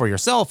fulfilling for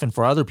yourself and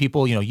for other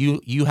people,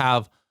 you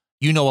have,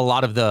 a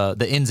lot of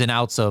the ins and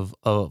outs of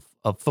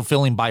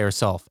fulfilling by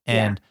yourself.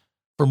 And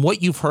from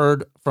what you've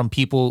heard from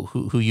people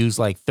who use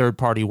like third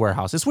party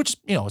warehouses, which,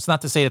 it's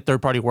not to say that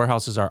third party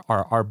warehouses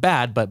are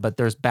bad, but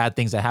there's bad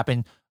things that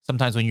happen.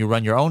 Sometimes when you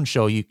run your own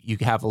show, you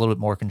have a little bit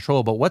more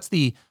control. But what's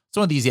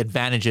some of these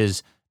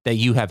advantages that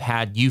you have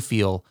had, you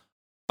feel,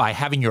 by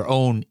having your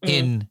own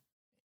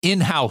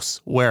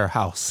in-house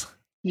warehouse?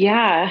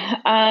 Yeah.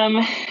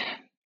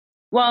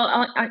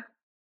 Well,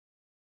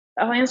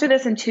 I'll answer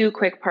this in two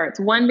quick parts.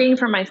 One being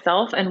for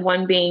myself and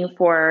one being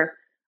for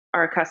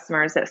our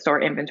customers that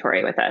store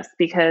inventory with us.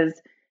 Because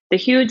the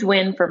huge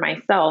win for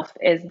myself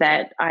is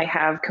that I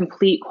have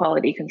complete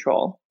quality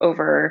control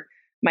over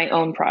my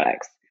own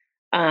products,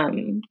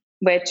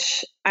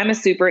 which I'm a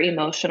super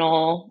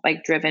emotional,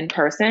 like driven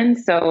person.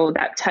 So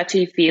that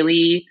touchy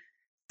feely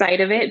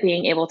side of it,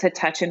 being able to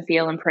touch and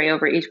feel and pray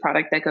over each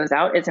product that goes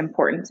out, is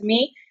important to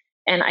me.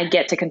 And I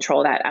get to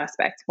control that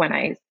aspect when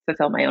I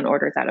fulfill my own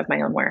orders out of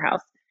my own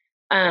warehouse.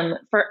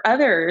 For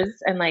others,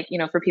 and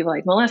for people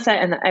like Melissa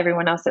and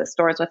everyone else that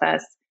stores with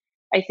us,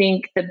 I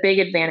think the big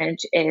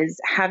advantage is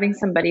having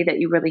somebody that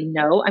you really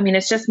know. I mean,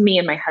 it's just me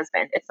and my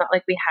husband. It's not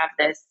like we have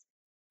this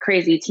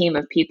crazy team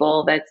of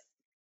people that's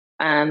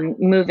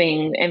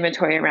moving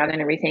inventory around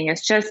and everything.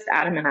 It's just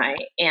Adam and I.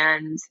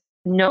 And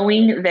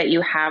knowing that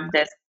you have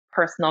this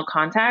personal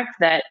contact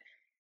that,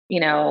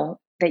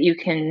 that you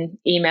can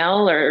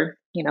email or,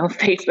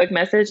 Facebook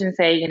message and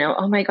say,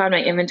 oh my God,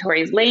 my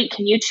inventory is late.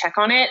 Can you check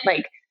on it?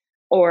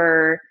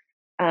 Or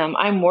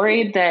I'm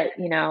worried that,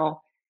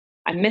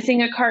 I'm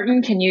missing a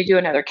carton. Can you do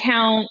another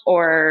count?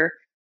 Or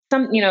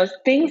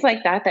things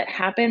like that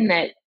happen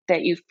that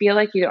you feel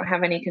like you don't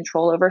have any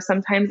control over.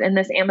 Sometimes in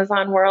this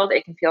Amazon world,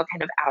 it can feel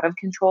kind of out of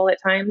control at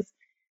times.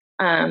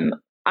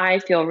 I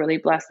feel really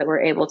blessed that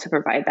we're able to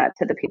provide that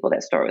to the people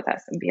that store with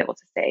us and be able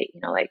to say,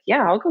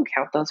 yeah, I'll go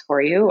count those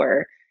for you,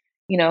 or,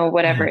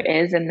 whatever it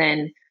is. And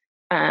then,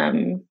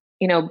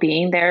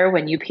 being there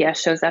when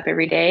UPS shows up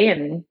every day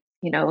and,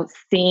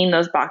 seeing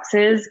those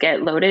boxes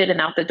get loaded and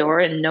out the door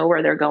and know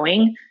where they're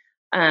going,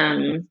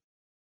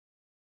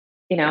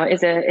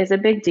 is a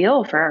big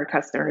deal for our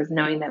customers,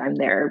 knowing that I'm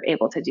there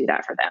able to do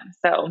that for them.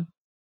 So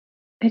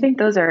I think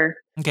those are.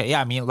 Okay.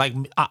 Yeah. I mean, like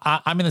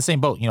I'm in the same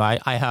boat.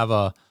 I have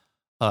a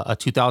a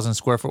 2,000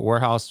 square foot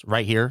warehouse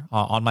right here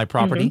on my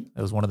property.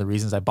 It was one of the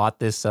reasons I bought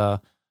this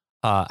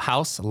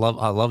house. I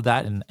love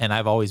that, and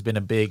I've always been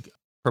a big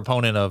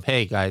proponent of,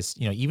 hey guys,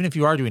 even if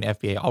you are doing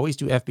FBA, always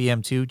do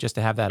FBM too, just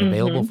to have that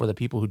available for the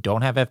people who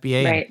don't have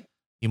FBA. Right. And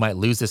you might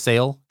lose the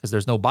sale because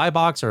there's no buy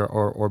box,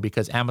 or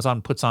because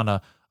Amazon puts on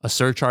a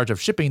surcharge of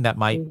shipping that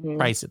might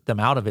price them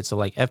out of it. So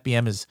like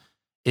FBM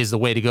is the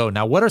way to go.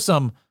 Now, what are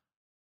some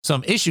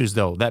issues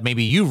though that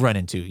maybe you've run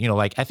into?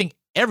 Like I think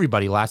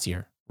everybody last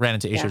year ran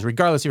into issues,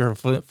 regardless if you're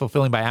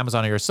fulfilling by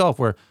Amazon or yourself,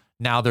 where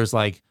now there's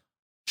like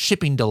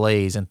shipping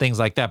delays and things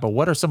like that. But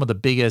what are some of the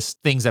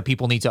biggest things that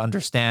people need to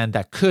understand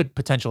that could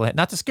potentially,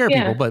 not to scare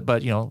people,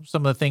 but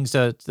some of the things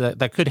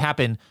that could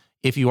happen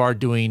if you are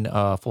doing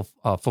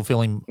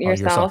fulfilling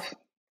yourself?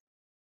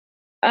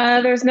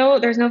 There's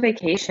no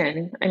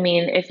vacation. I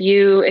mean, if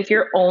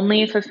you're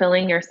only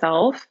fulfilling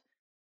yourself,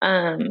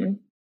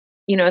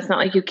 it's not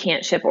like you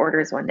can't ship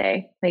orders one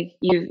day. Like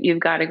you've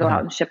got to go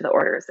out and ship the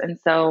orders. And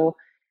so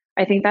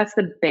I think that's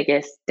the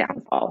biggest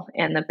downfall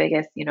and the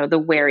biggest, the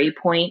wary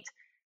point.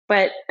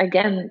 But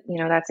again,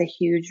 that's a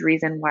huge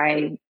reason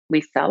why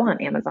we sell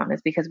on Amazon,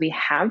 is because we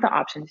have the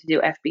option to do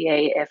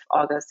FBA if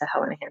all goes to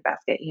hell in a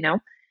handbasket,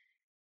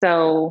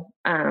 So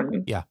I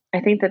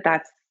think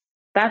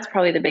that's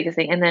probably the biggest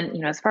thing. And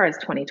then, as far as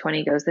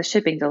 2020 goes, the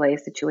shipping delay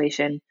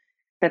situation,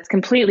 that's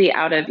completely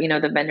out of,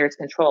 the vendor's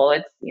control.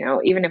 It's,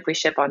 even if we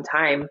ship on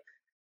time,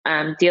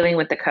 dealing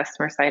with the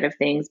customer side of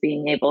things,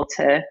 being able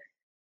to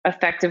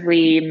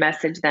effectively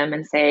message them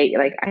and say,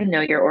 like, I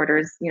know your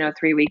order's,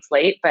 3 weeks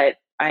late, but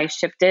I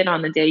shipped it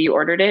on the day you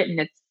ordered it, and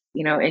it's,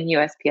 in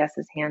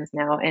USPS's hands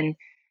now. And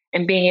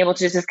being able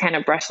to just kind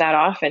of brush that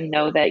off and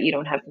know that you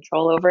don't have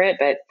control over it.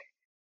 But,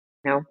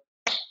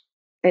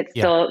 it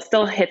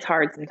still hits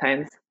hard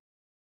sometimes.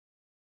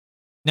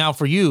 Now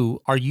for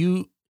you, are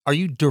you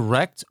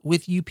direct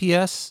with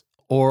UPS,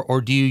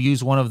 or do you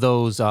use one of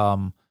those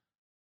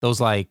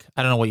like,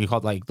 I don't know what you call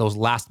it, like those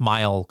last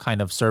mile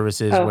kind of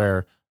services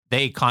where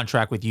they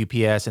contract with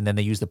UPS and then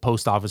they use the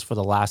post office for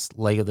the last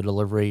leg of the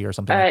delivery or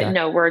something like that?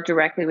 No, we're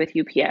directly with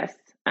UPS.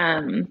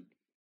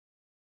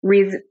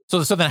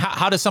 So then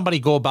how does somebody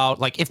go about,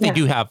 like, if they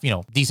do have,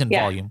 decent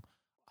volume,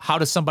 how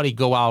does somebody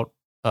go out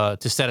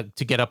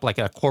to get up like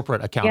a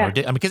corporate account?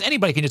 Or because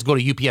anybody can just go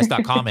to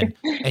ups.com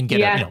and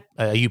get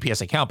a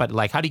UPS account, but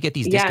like, how do you get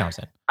these discounts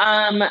in?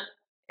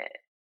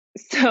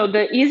 So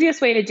the easiest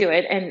way to do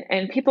it,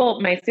 and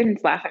people, my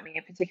students laugh at me,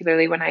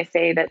 particularly when I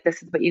say that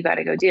this is what you got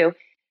to go do.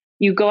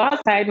 You go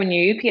outside when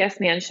your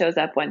UPS man shows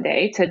up one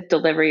day to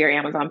deliver your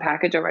Amazon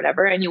package or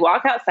whatever, and you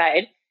walk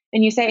outside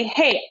and you say,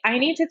 hey, I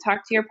need to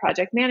talk to your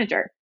project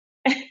manager.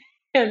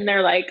 And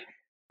they're like,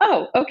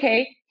 oh,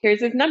 okay,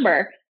 here's his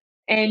number.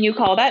 And you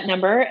call that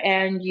number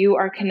and you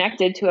are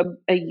connected to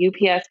a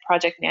UPS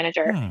project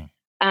manager.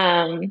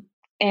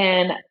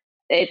 And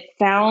it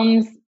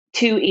sounds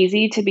too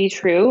easy to be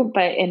true,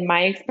 but in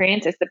my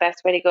experience, it's the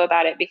best way to go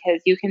about it,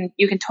 because you can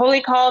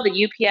totally call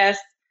the UPS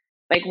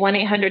like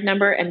 1-800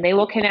 number, and they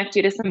will connect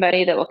you to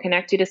somebody that will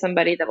connect you to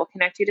somebody that will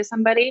connect you to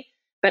somebody.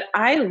 But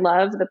I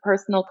love the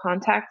personal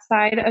contact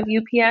side of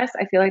UPS.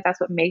 I feel like that's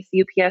what makes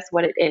UPS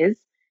what it is.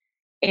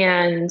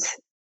 And,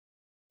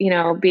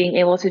 being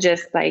able to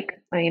just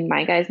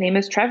my guy's name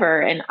is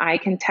Trevor, and I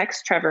can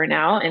text Trevor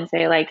now and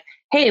say like,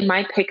 hey,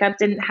 my pickup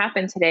didn't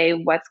happen today.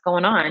 What's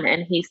going on?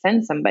 And he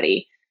sends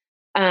somebody.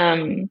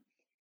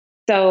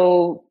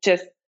 So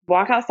just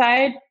walk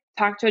outside,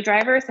 talk to a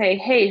driver, say,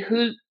 hey,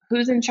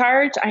 who's in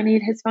charge? I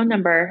need his phone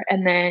number.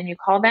 And then you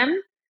call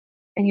them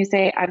and you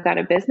say, I've got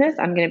a business.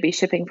 I'm going to be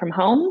shipping from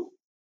home.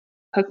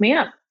 Hook me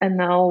up. And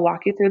they'll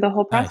walk you through the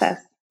whole process.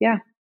 Nice. Yeah.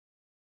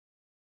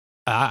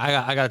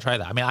 I got to try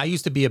that. I mean, I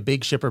used to be a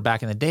big shipper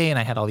back in the day, and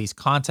I had all these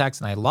contacts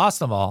and I lost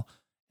them all.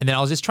 And then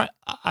I was just trying,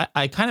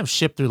 I kind of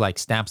ship through like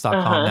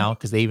stamps.com now,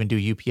 because they even do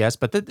UPS,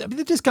 but the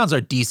discounts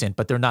are decent,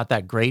 but they're not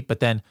that great.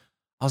 But then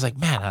I was like,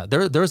 man,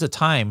 there's a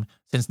time,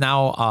 since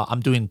now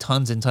I'm doing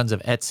tons and tons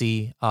of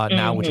Etsy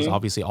now, which is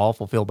obviously all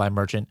fulfilled by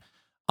merchant,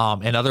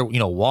 and other,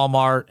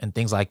 Walmart and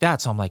things like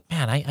that. So I'm like,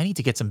 man, I need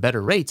to get some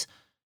better rates.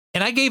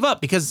 And I gave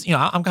up because,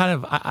 I'm kind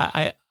of,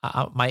 I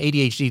my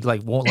ADHD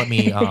like won't let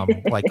me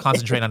like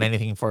concentrate on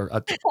anything for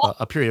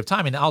a period of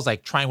time. And I was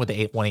like trying with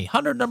the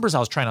 1-800 numbers. I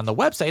was trying on the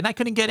website, and I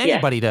couldn't get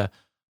anybody to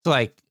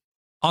like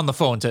on the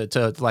phone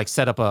to like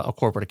set up a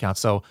corporate account.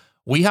 So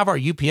we have our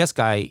UPS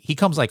guy. He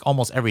comes like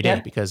almost every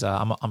day because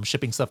I'm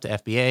shipping stuff to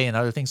FBA and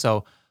other things.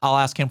 So I'll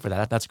ask him for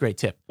that. That's a great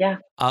tip. Yeah.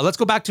 Let's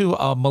go back to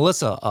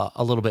Melissa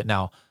a little bit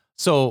now.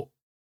 So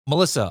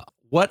Melissa,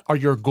 what are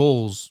your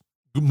goals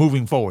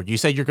moving forward? You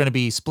said you're going to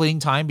be splitting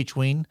time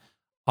between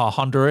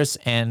Honduras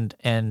and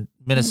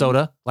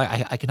Minnesota.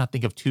 Like I cannot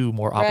think of two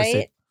more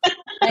opposite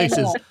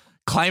places,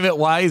 climate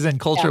wise and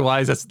culture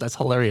wise. That's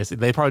hilarious.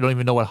 They probably don't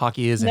even know what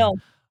hockey is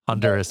in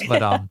Honduras.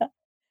 But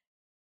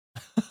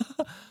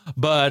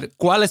but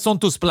 ¿cuáles son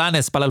tus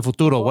planes para el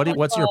futuro?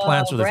 What's your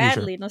plans for the future?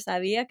 Bradley, no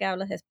sabía que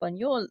hablas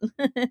español.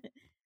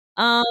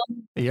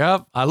 Yeah,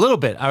 a little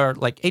bit, or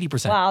like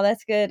 80%. Wow,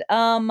 that's good.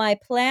 My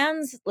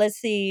plans, let's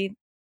see.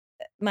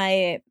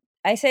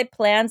 I say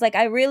plans. Like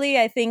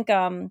I think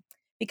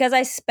because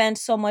I spent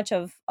so much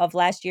of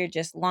last year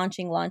just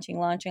launching,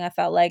 I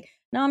felt like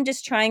now I'm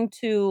just trying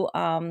to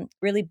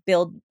really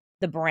build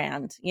the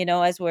brand,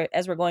 as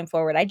we're going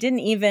forward. I didn't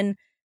even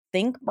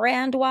think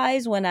brand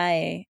wise when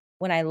I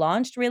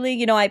launched,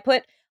 really. I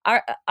put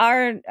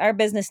our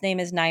business name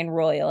is Nine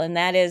Royal, and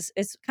that is,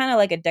 it's kind of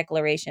like a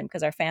declaration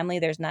because our family,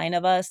 there's 9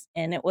 of us,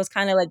 and it was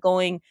kind of like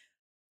going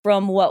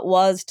from what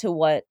was to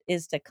what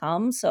is to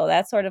come. So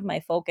that's sort of my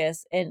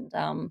focus. And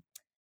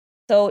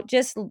so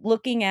just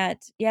looking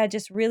at,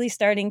 just really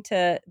starting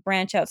to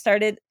branch out,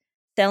 started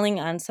selling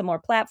on some more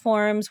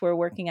platforms. We're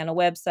working on a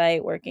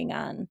website, working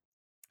on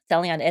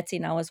selling on Etsy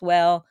now as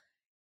well,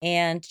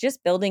 and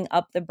just building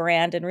up the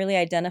brand and really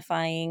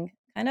identifying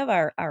kind of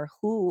our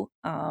who,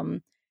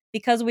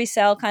 because we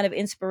sell kind of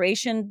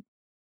inspirational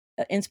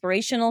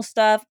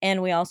stuff,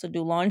 and we also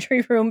do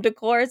laundry room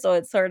decor. So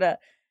it's sort of,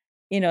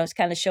 it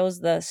kind of shows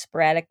the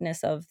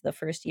sporadicness of the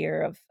first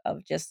year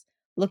of just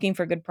looking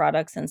for good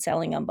products and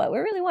selling them. But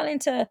we're really wanting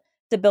to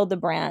build the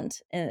brand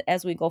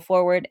as we go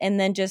forward, and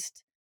then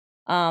just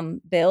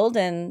build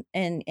and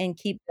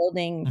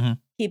Mhm.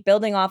 keep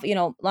building off,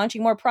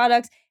 launching more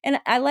products.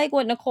 And I like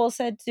what Nicole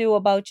said too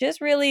about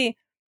just really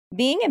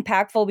being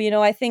impactful.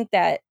 I think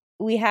that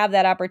we have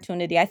that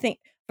opportunity. I think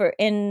for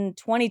in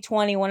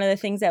 2020, one of the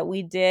things that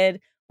we did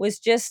was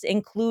just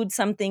include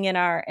something in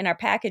our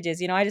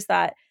packages. I just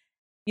thought,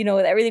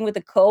 with everything with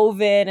the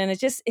COVID, and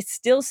it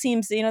still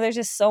seems, there's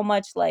just so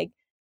much like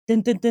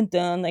dun dun dun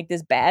dun, like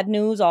this bad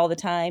news all the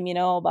time,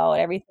 about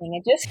everything.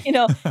 And just,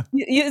 Uh-huh.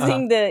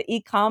 using the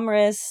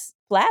e-commerce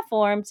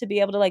platform to be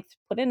able to like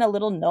put in a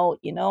little note,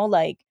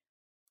 like,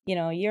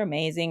 you're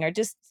amazing, or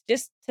just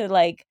to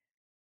like,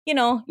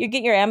 you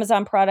get your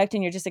Amazon product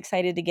and you're just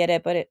excited to get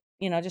it, but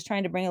just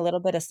trying to bring a little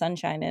bit of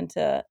sunshine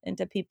into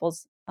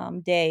people's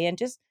day, and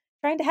just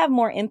trying to have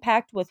more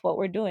impact with what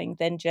we're doing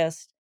than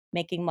just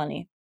making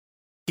money.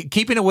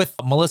 Keeping it with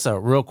Melissa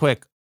real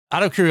quick,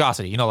 out of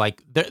curiosity,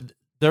 like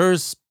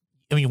there's,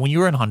 I mean, when you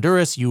were in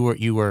Honduras, you were,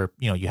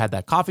 you had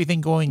that coffee thing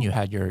going, you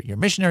had your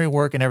missionary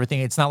work and everything.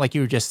 It's not like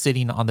you were just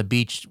sitting on the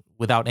beach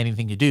without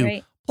anything to do.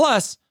 Right.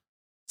 Plus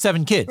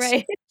 7 kids.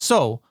 Right.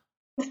 So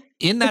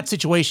in that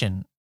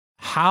situation,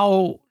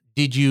 how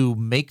did you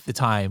make the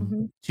time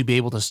Mhm. to be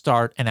able to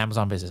start an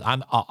Amazon business?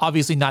 I'm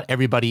obviously not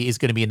everybody is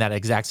going to be in that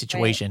exact Right.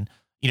 situation,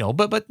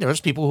 but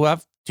there's people who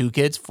have 2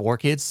 kids, 4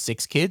 kids,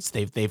 6 kids.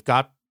 They've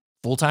got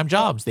full-time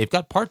jobs. They've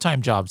got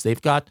part-time jobs.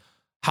 They've got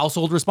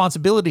household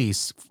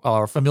responsibilities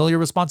or familiar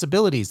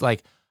responsibilities.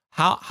 Like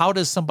how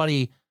does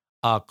somebody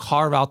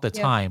carve out the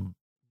Yep. time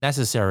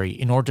necessary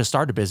in order to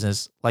start a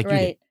business like you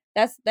did?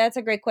 Right. That's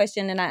a great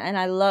question, and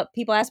I love,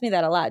 people ask me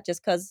that a lot,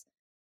 just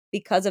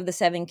because of the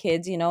 7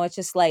 kids. It's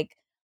just like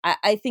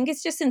I think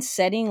it's just in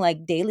setting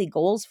like daily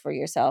goals for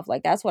yourself.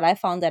 Like that's what I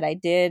found that I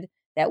did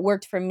that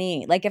worked for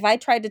me. Like if I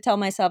tried to tell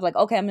myself like,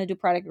 okay, I'm going to do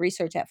product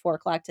research at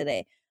 4:00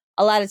 today,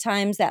 a lot of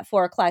times that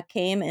 4:00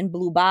 came and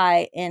blew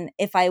by, and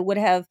if I would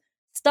have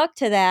stuck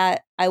to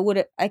that, I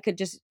could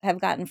just have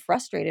gotten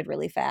frustrated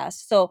really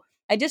fast. So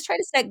I just try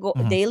to set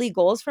Mhm. daily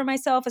goals for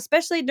myself,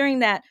 especially during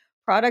that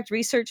product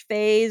research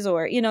phase,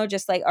 or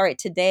just like, all right,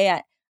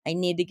 today I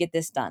need to get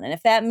this done. And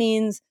if that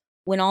means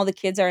when all the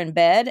kids are in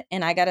bed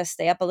and I got to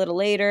stay up a little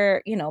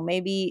later,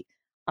 maybe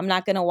I'm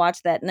not going to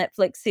watch that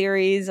Netflix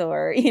series,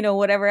 or,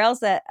 whatever else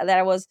that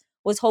I was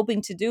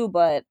hoping to do,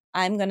 but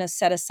I'm going to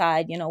set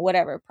aside,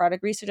 whatever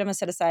product research, I'm going to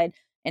set aside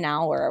an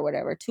hour or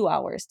whatever, 2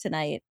 hours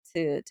tonight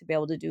to be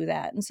able to do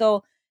that. And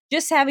so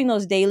just having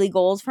those daily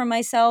goals for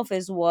myself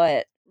is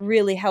what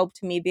really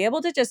helped me be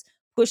able to just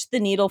push the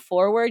needle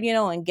forward,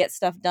 and get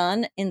stuff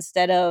done,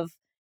 instead of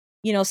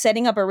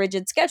setting up a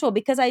rigid schedule,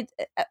 because I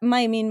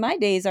mean, my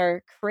days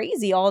are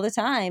crazy all the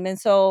time. And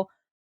so,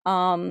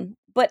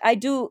 but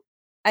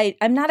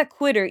I'm not a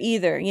quitter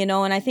either,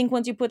 and I think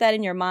once you put that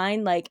in your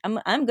mind, like,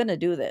 I'm going to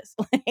do this,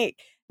 like,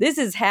 this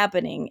is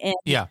happening,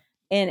 Yeah.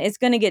 and it's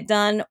going to get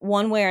done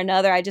one way or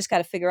another. I just got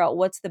to figure out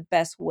what's the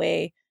best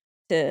way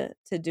to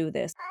do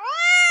this.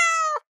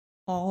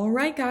 All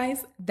right,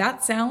 guys,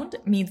 that sound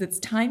means it's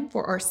time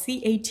for our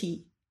CAT,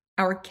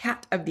 our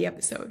cat of the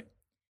episode,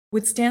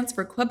 which stands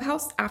for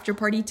Clubhouse After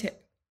Party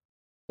Tip.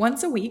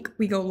 Once a week,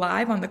 we go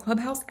live on the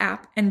Clubhouse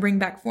app and bring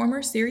back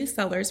former Serious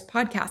Sellers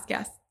podcast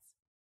guests.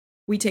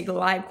 We take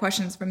live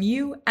questions from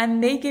you,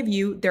 and they give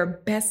you their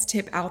best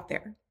tip out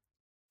there.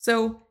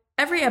 So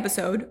every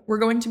episode, we're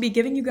going to be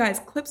giving you guys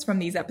clips from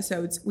these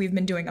episodes we've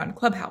been doing on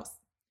Clubhouse,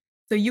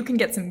 so you can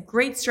get some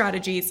great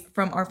strategies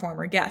from our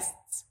former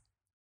guests.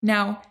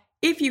 Now,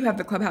 if you have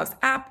the Clubhouse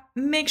app,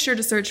 make sure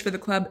to search for the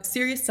Club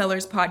Serious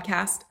Sellers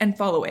podcast and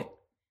follow it,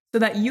 so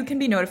that you can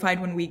be notified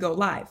when we go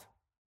live.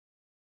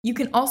 You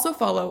can also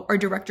follow our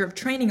Director of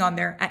Training on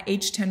there at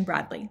H10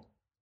 Bradley.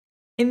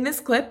 In this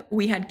clip,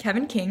 we had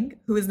Kevin King,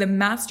 who is the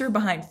master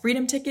behind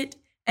Freedom Ticket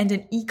and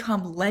an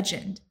e-com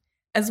legend,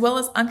 as well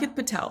as Ankit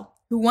Patel,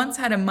 who once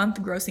had a month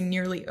grossing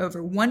nearly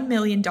over $1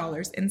 million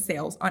in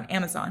sales on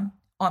Amazon,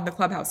 on the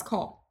Clubhouse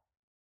call.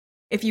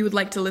 If you would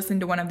like to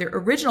listen to one of their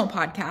original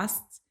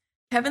podcasts,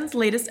 Kevin's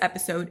latest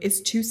episode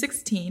is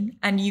 216,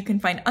 and you can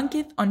find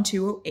Ankit on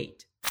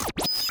 208.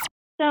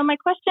 So my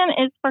question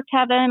is for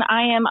Kevin.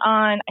 I am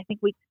on, I think,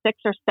 week 6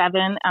 or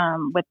 7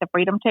 with the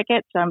Freedom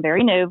Ticket. So I'm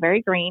very new,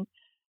 very green.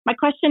 My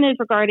question is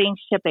regarding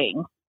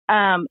shipping.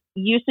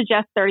 You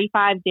suggest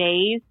 35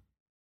 days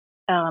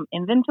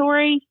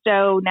inventory.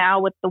 So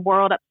now with the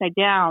world upside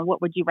down,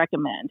 what would you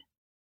recommend?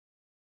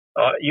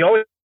 You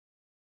always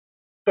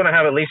want to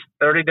have at least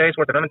 30 days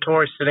worth of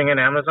inventory sitting in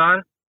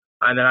Amazon.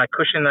 And then I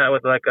cushion that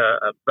with like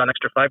an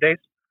extra 5 days.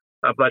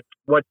 But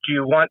what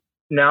you want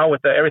now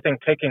with everything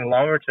taking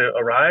longer to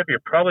arrive, you're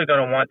probably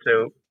going to want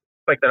to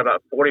make that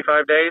about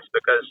 45 days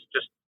because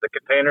just the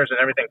containers and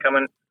everything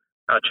coming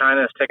out of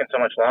China has taken so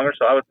much longer.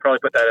 So I would probably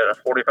put that at a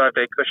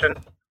 45-day cushion.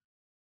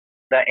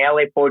 The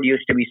LA port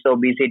used to be so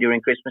busy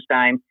during Christmas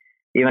time,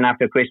 even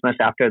after Christmas,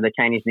 after the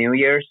Chinese New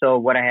Year. So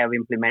what I have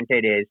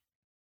implemented is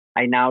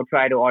I now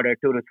try to order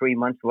 2 to 3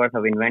 months worth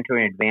of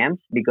inventory in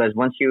advance because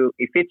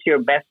if it's your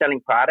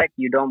best-selling product,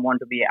 you don't want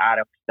to be out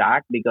of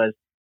stock because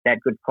that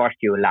could cost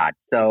you a lot.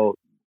 So,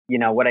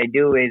 what I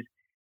do is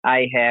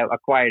I have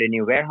acquired a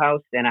new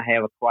warehouse and I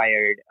have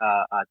acquired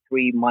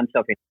 3 months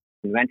of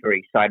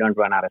inventory so I don't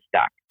run out of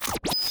stock.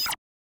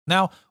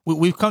 Now,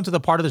 we've come to the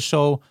part of the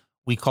show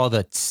we call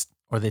the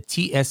TST,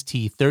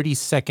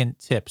 30-second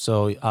tip.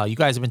 So you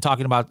guys have been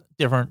talking about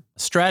different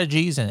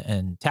strategies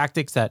and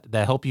tactics that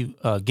help you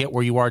get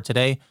where you are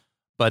today.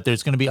 But I'm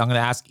going to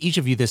ask each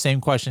of you the same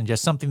question,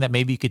 just something that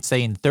maybe you could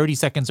say in 30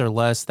 seconds or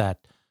less that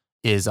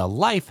is a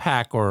life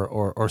hack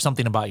or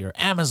something about your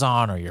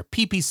Amazon or your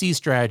PPC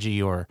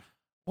strategy or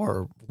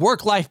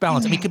work-life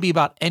balance. I mean, it could be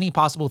about any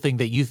possible thing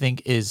that you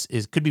think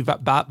could be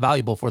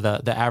valuable for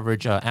the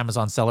average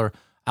Amazon seller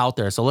out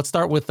there. So let's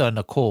start with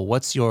Nicole.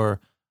 What's your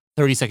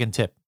 30-second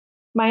tip?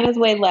 Mine is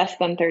way less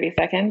than 30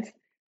 seconds.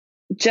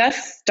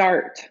 Just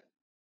start.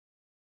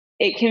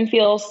 It can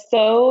feel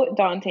so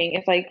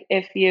daunting.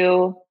 If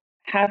you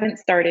haven't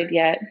started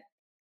yet,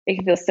 it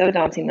can feel so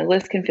daunting. The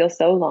list can feel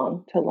so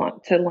long to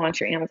launch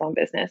your Amazon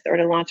business or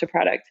to launch a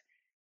product.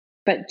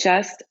 But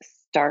just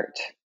start.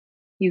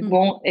 It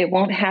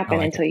won't happen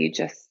until you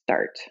just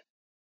start.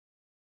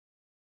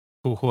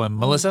 Cool. And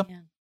Melissa? Oh,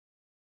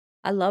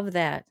 I love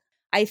that.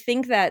 I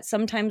think that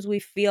sometimes we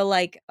feel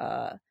like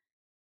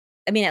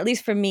at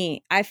least for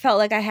me, I felt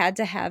like I had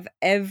to have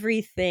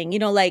everything,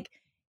 like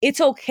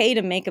it's okay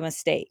to make a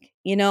mistake,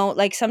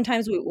 like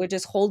sometimes we're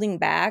just holding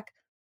back,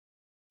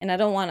 and I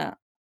don't want to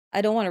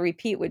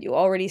repeat what you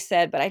already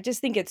said, but I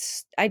just think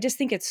it's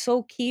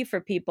so key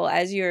for people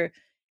as you're,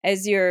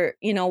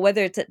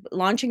 whether it's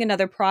launching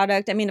another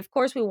product. I mean, of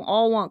course we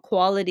all want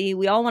quality.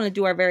 We all want to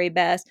do our very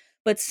best,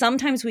 but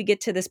sometimes we get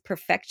to this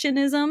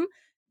perfectionism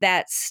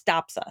that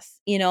stops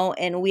us,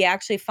 and we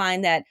actually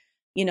find that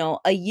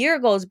a year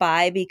goes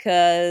by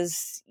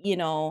because,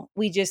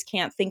 we just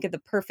can't think of the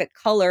perfect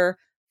color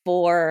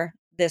for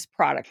this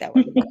product that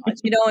we're going to launch,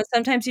 and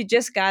sometimes you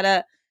just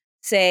gotta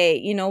say,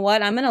 you know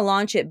what, I'm going to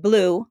launch it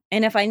blue.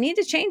 And if I need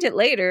to change it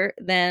later,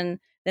 then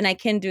I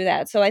can do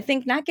that. So I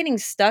think not getting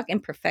stuck in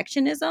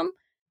perfectionism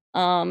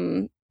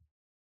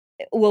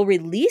will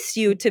release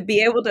you to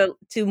be able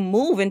to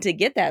move and to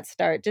get that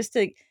start, just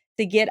to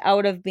get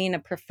out of being a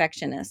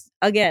perfectionist.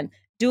 Again,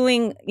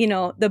 doing,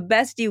 the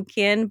best you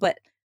can, but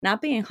not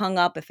being hung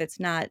up if it's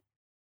not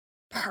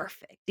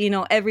perfect,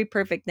 every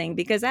perfect thing,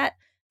 because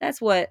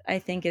that's what I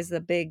think is the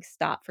big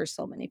stop for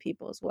so many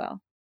people as well.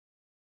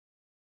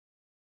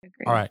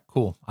 All right,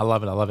 cool. I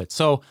love it.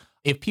 So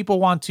if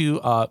people want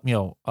to,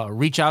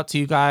 reach out to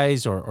you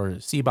guys or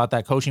see about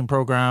that coaching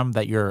program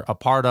that you're a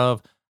part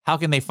of, how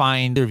can they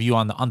find their view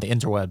on the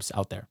interwebs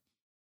out there?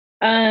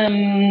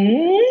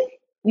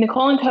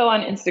 Nicole & Co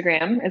on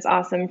Instagram is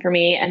awesome for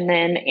me. And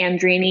then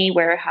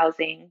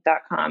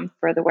AndriniWarehousing.com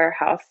for the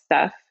warehouse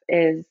stuff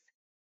is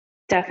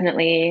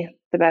definitely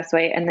the best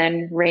way. And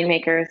then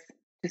Rainmakers,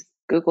 just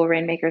Google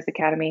Rainmakers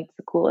Academy. It's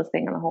the coolest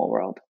thing in the whole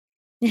world.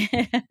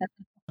 I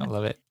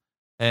love it.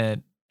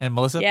 And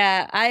Melissa?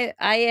 Yeah,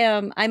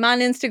 I'm on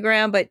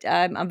Instagram, but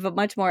I'm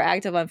much more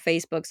active on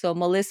Facebook. So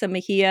Melissa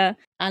Mejia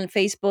on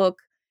Facebook.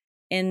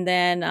 And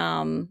then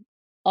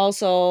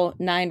also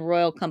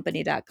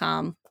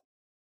 9royalcompany.com.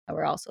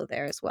 We're also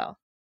there as well.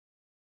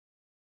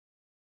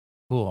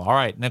 Cool. All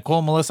right.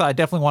 Nicole, Melissa, I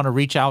definitely want to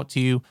reach out to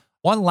you.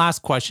 One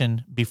last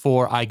question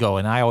before I go.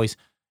 And I always,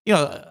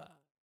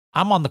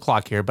 I'm on the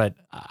clock here, but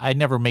I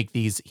never make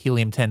these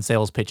Helium-10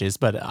 sales pitches,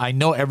 but I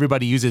know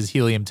everybody uses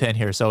Helium-10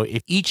 here. So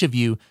if each of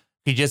you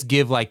could just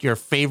give like your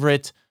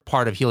favorite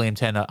part of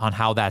Helium-10 on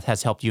how that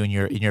has helped you in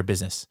your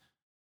business.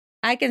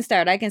 I can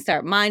start.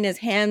 Mine is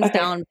hands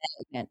down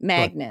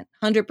Magnet,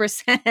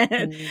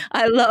 100%.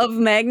 I love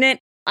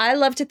Magnet. I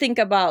love to think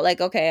about like,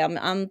 okay,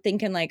 I'm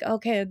thinking like,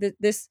 okay,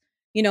 this,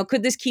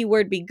 could this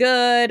keyword be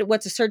good?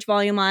 What's the search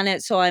volume on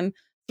it? So I'm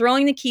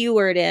throwing the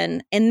keyword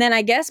in, and then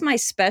I guess my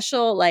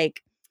special,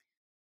 like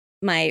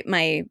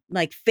my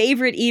like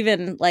favorite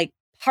even like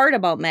part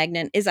about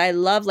Magnet is I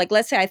love, like,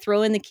 let's say I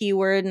throw in the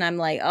keyword and I'm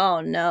like,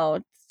 oh no,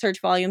 search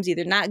volume's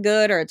either not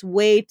good or it's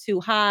way too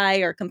high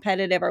or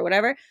competitive or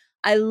whatever,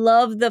 I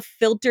love the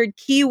filtered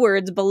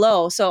keywords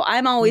below. So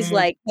I'm always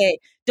like, hey,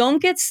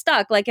 don't get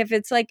stuck. Like if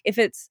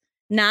it's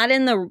not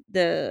in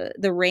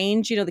the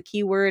range, the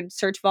keyword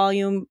search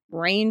volume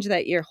range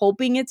that you're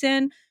hoping it's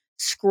in,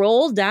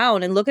 scroll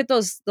down and look at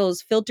those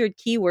filtered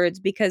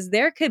keywords, because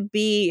there could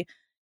be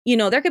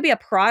a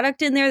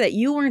product in there that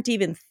you weren't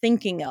even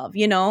thinking of,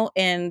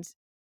 and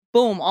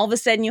boom, all of a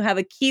sudden you have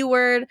a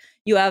keyword,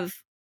 you have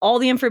all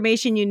the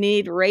information you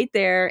need right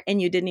there,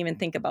 and you didn't even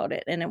think about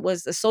it. And it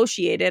was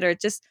associated or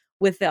just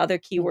with the other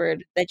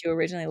keyword that you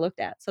originally looked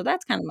at. So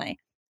that's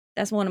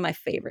that's one of my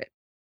favorite.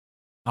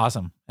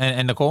 Awesome.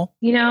 And Nicole?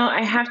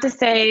 I have to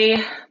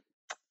say,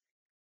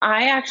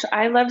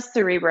 I love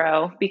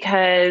Cerebro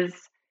because,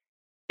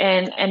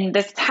 and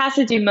this has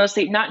to do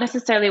mostly, not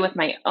necessarily with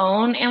my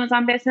own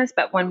Amazon business,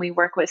 but when we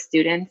work with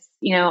students,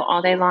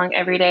 all day long,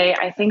 every day,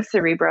 I think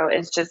Cerebro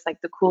is just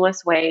like the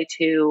coolest way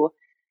to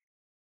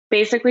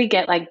basically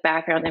get like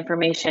background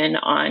information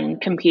on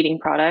competing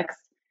products.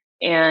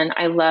 And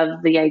I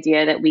love the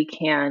idea that we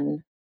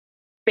can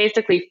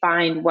basically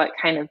find what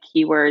kind of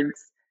keywords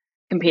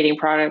competing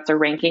products are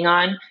ranking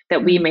on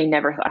that we may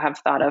never have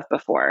thought of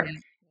before.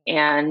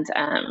 And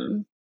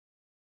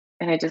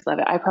I just love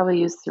it. I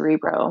probably use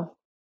Cerebro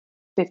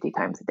 50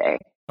 times a day.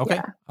 Okay.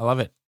 Yeah. I love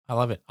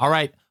it. All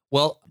right.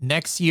 Well,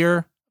 next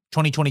year,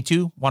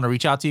 2022, want to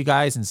reach out to you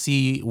guys and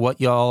see what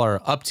y'all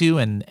are up to.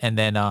 And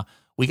then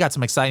we got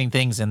some exciting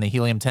things in the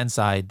Helium 10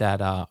 side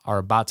that are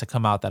about to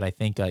come out that I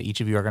think each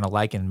of you are going to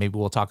like. And maybe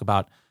we'll talk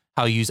about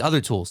how you use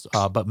other tools.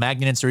 But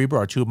Magnet and Cerebro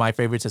are two of my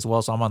favorites as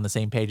well. So I'm on the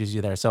same page as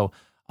you there. So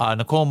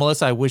Nicole and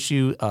Melissa, I wish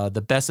you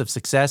the best of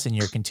success in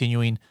your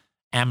continuing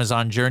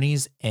Amazon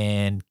journeys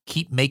and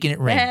keep making it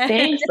rain.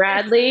 Thanks,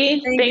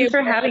 Bradley. Thanks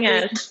for having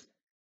us. It's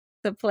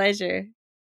a pleasure.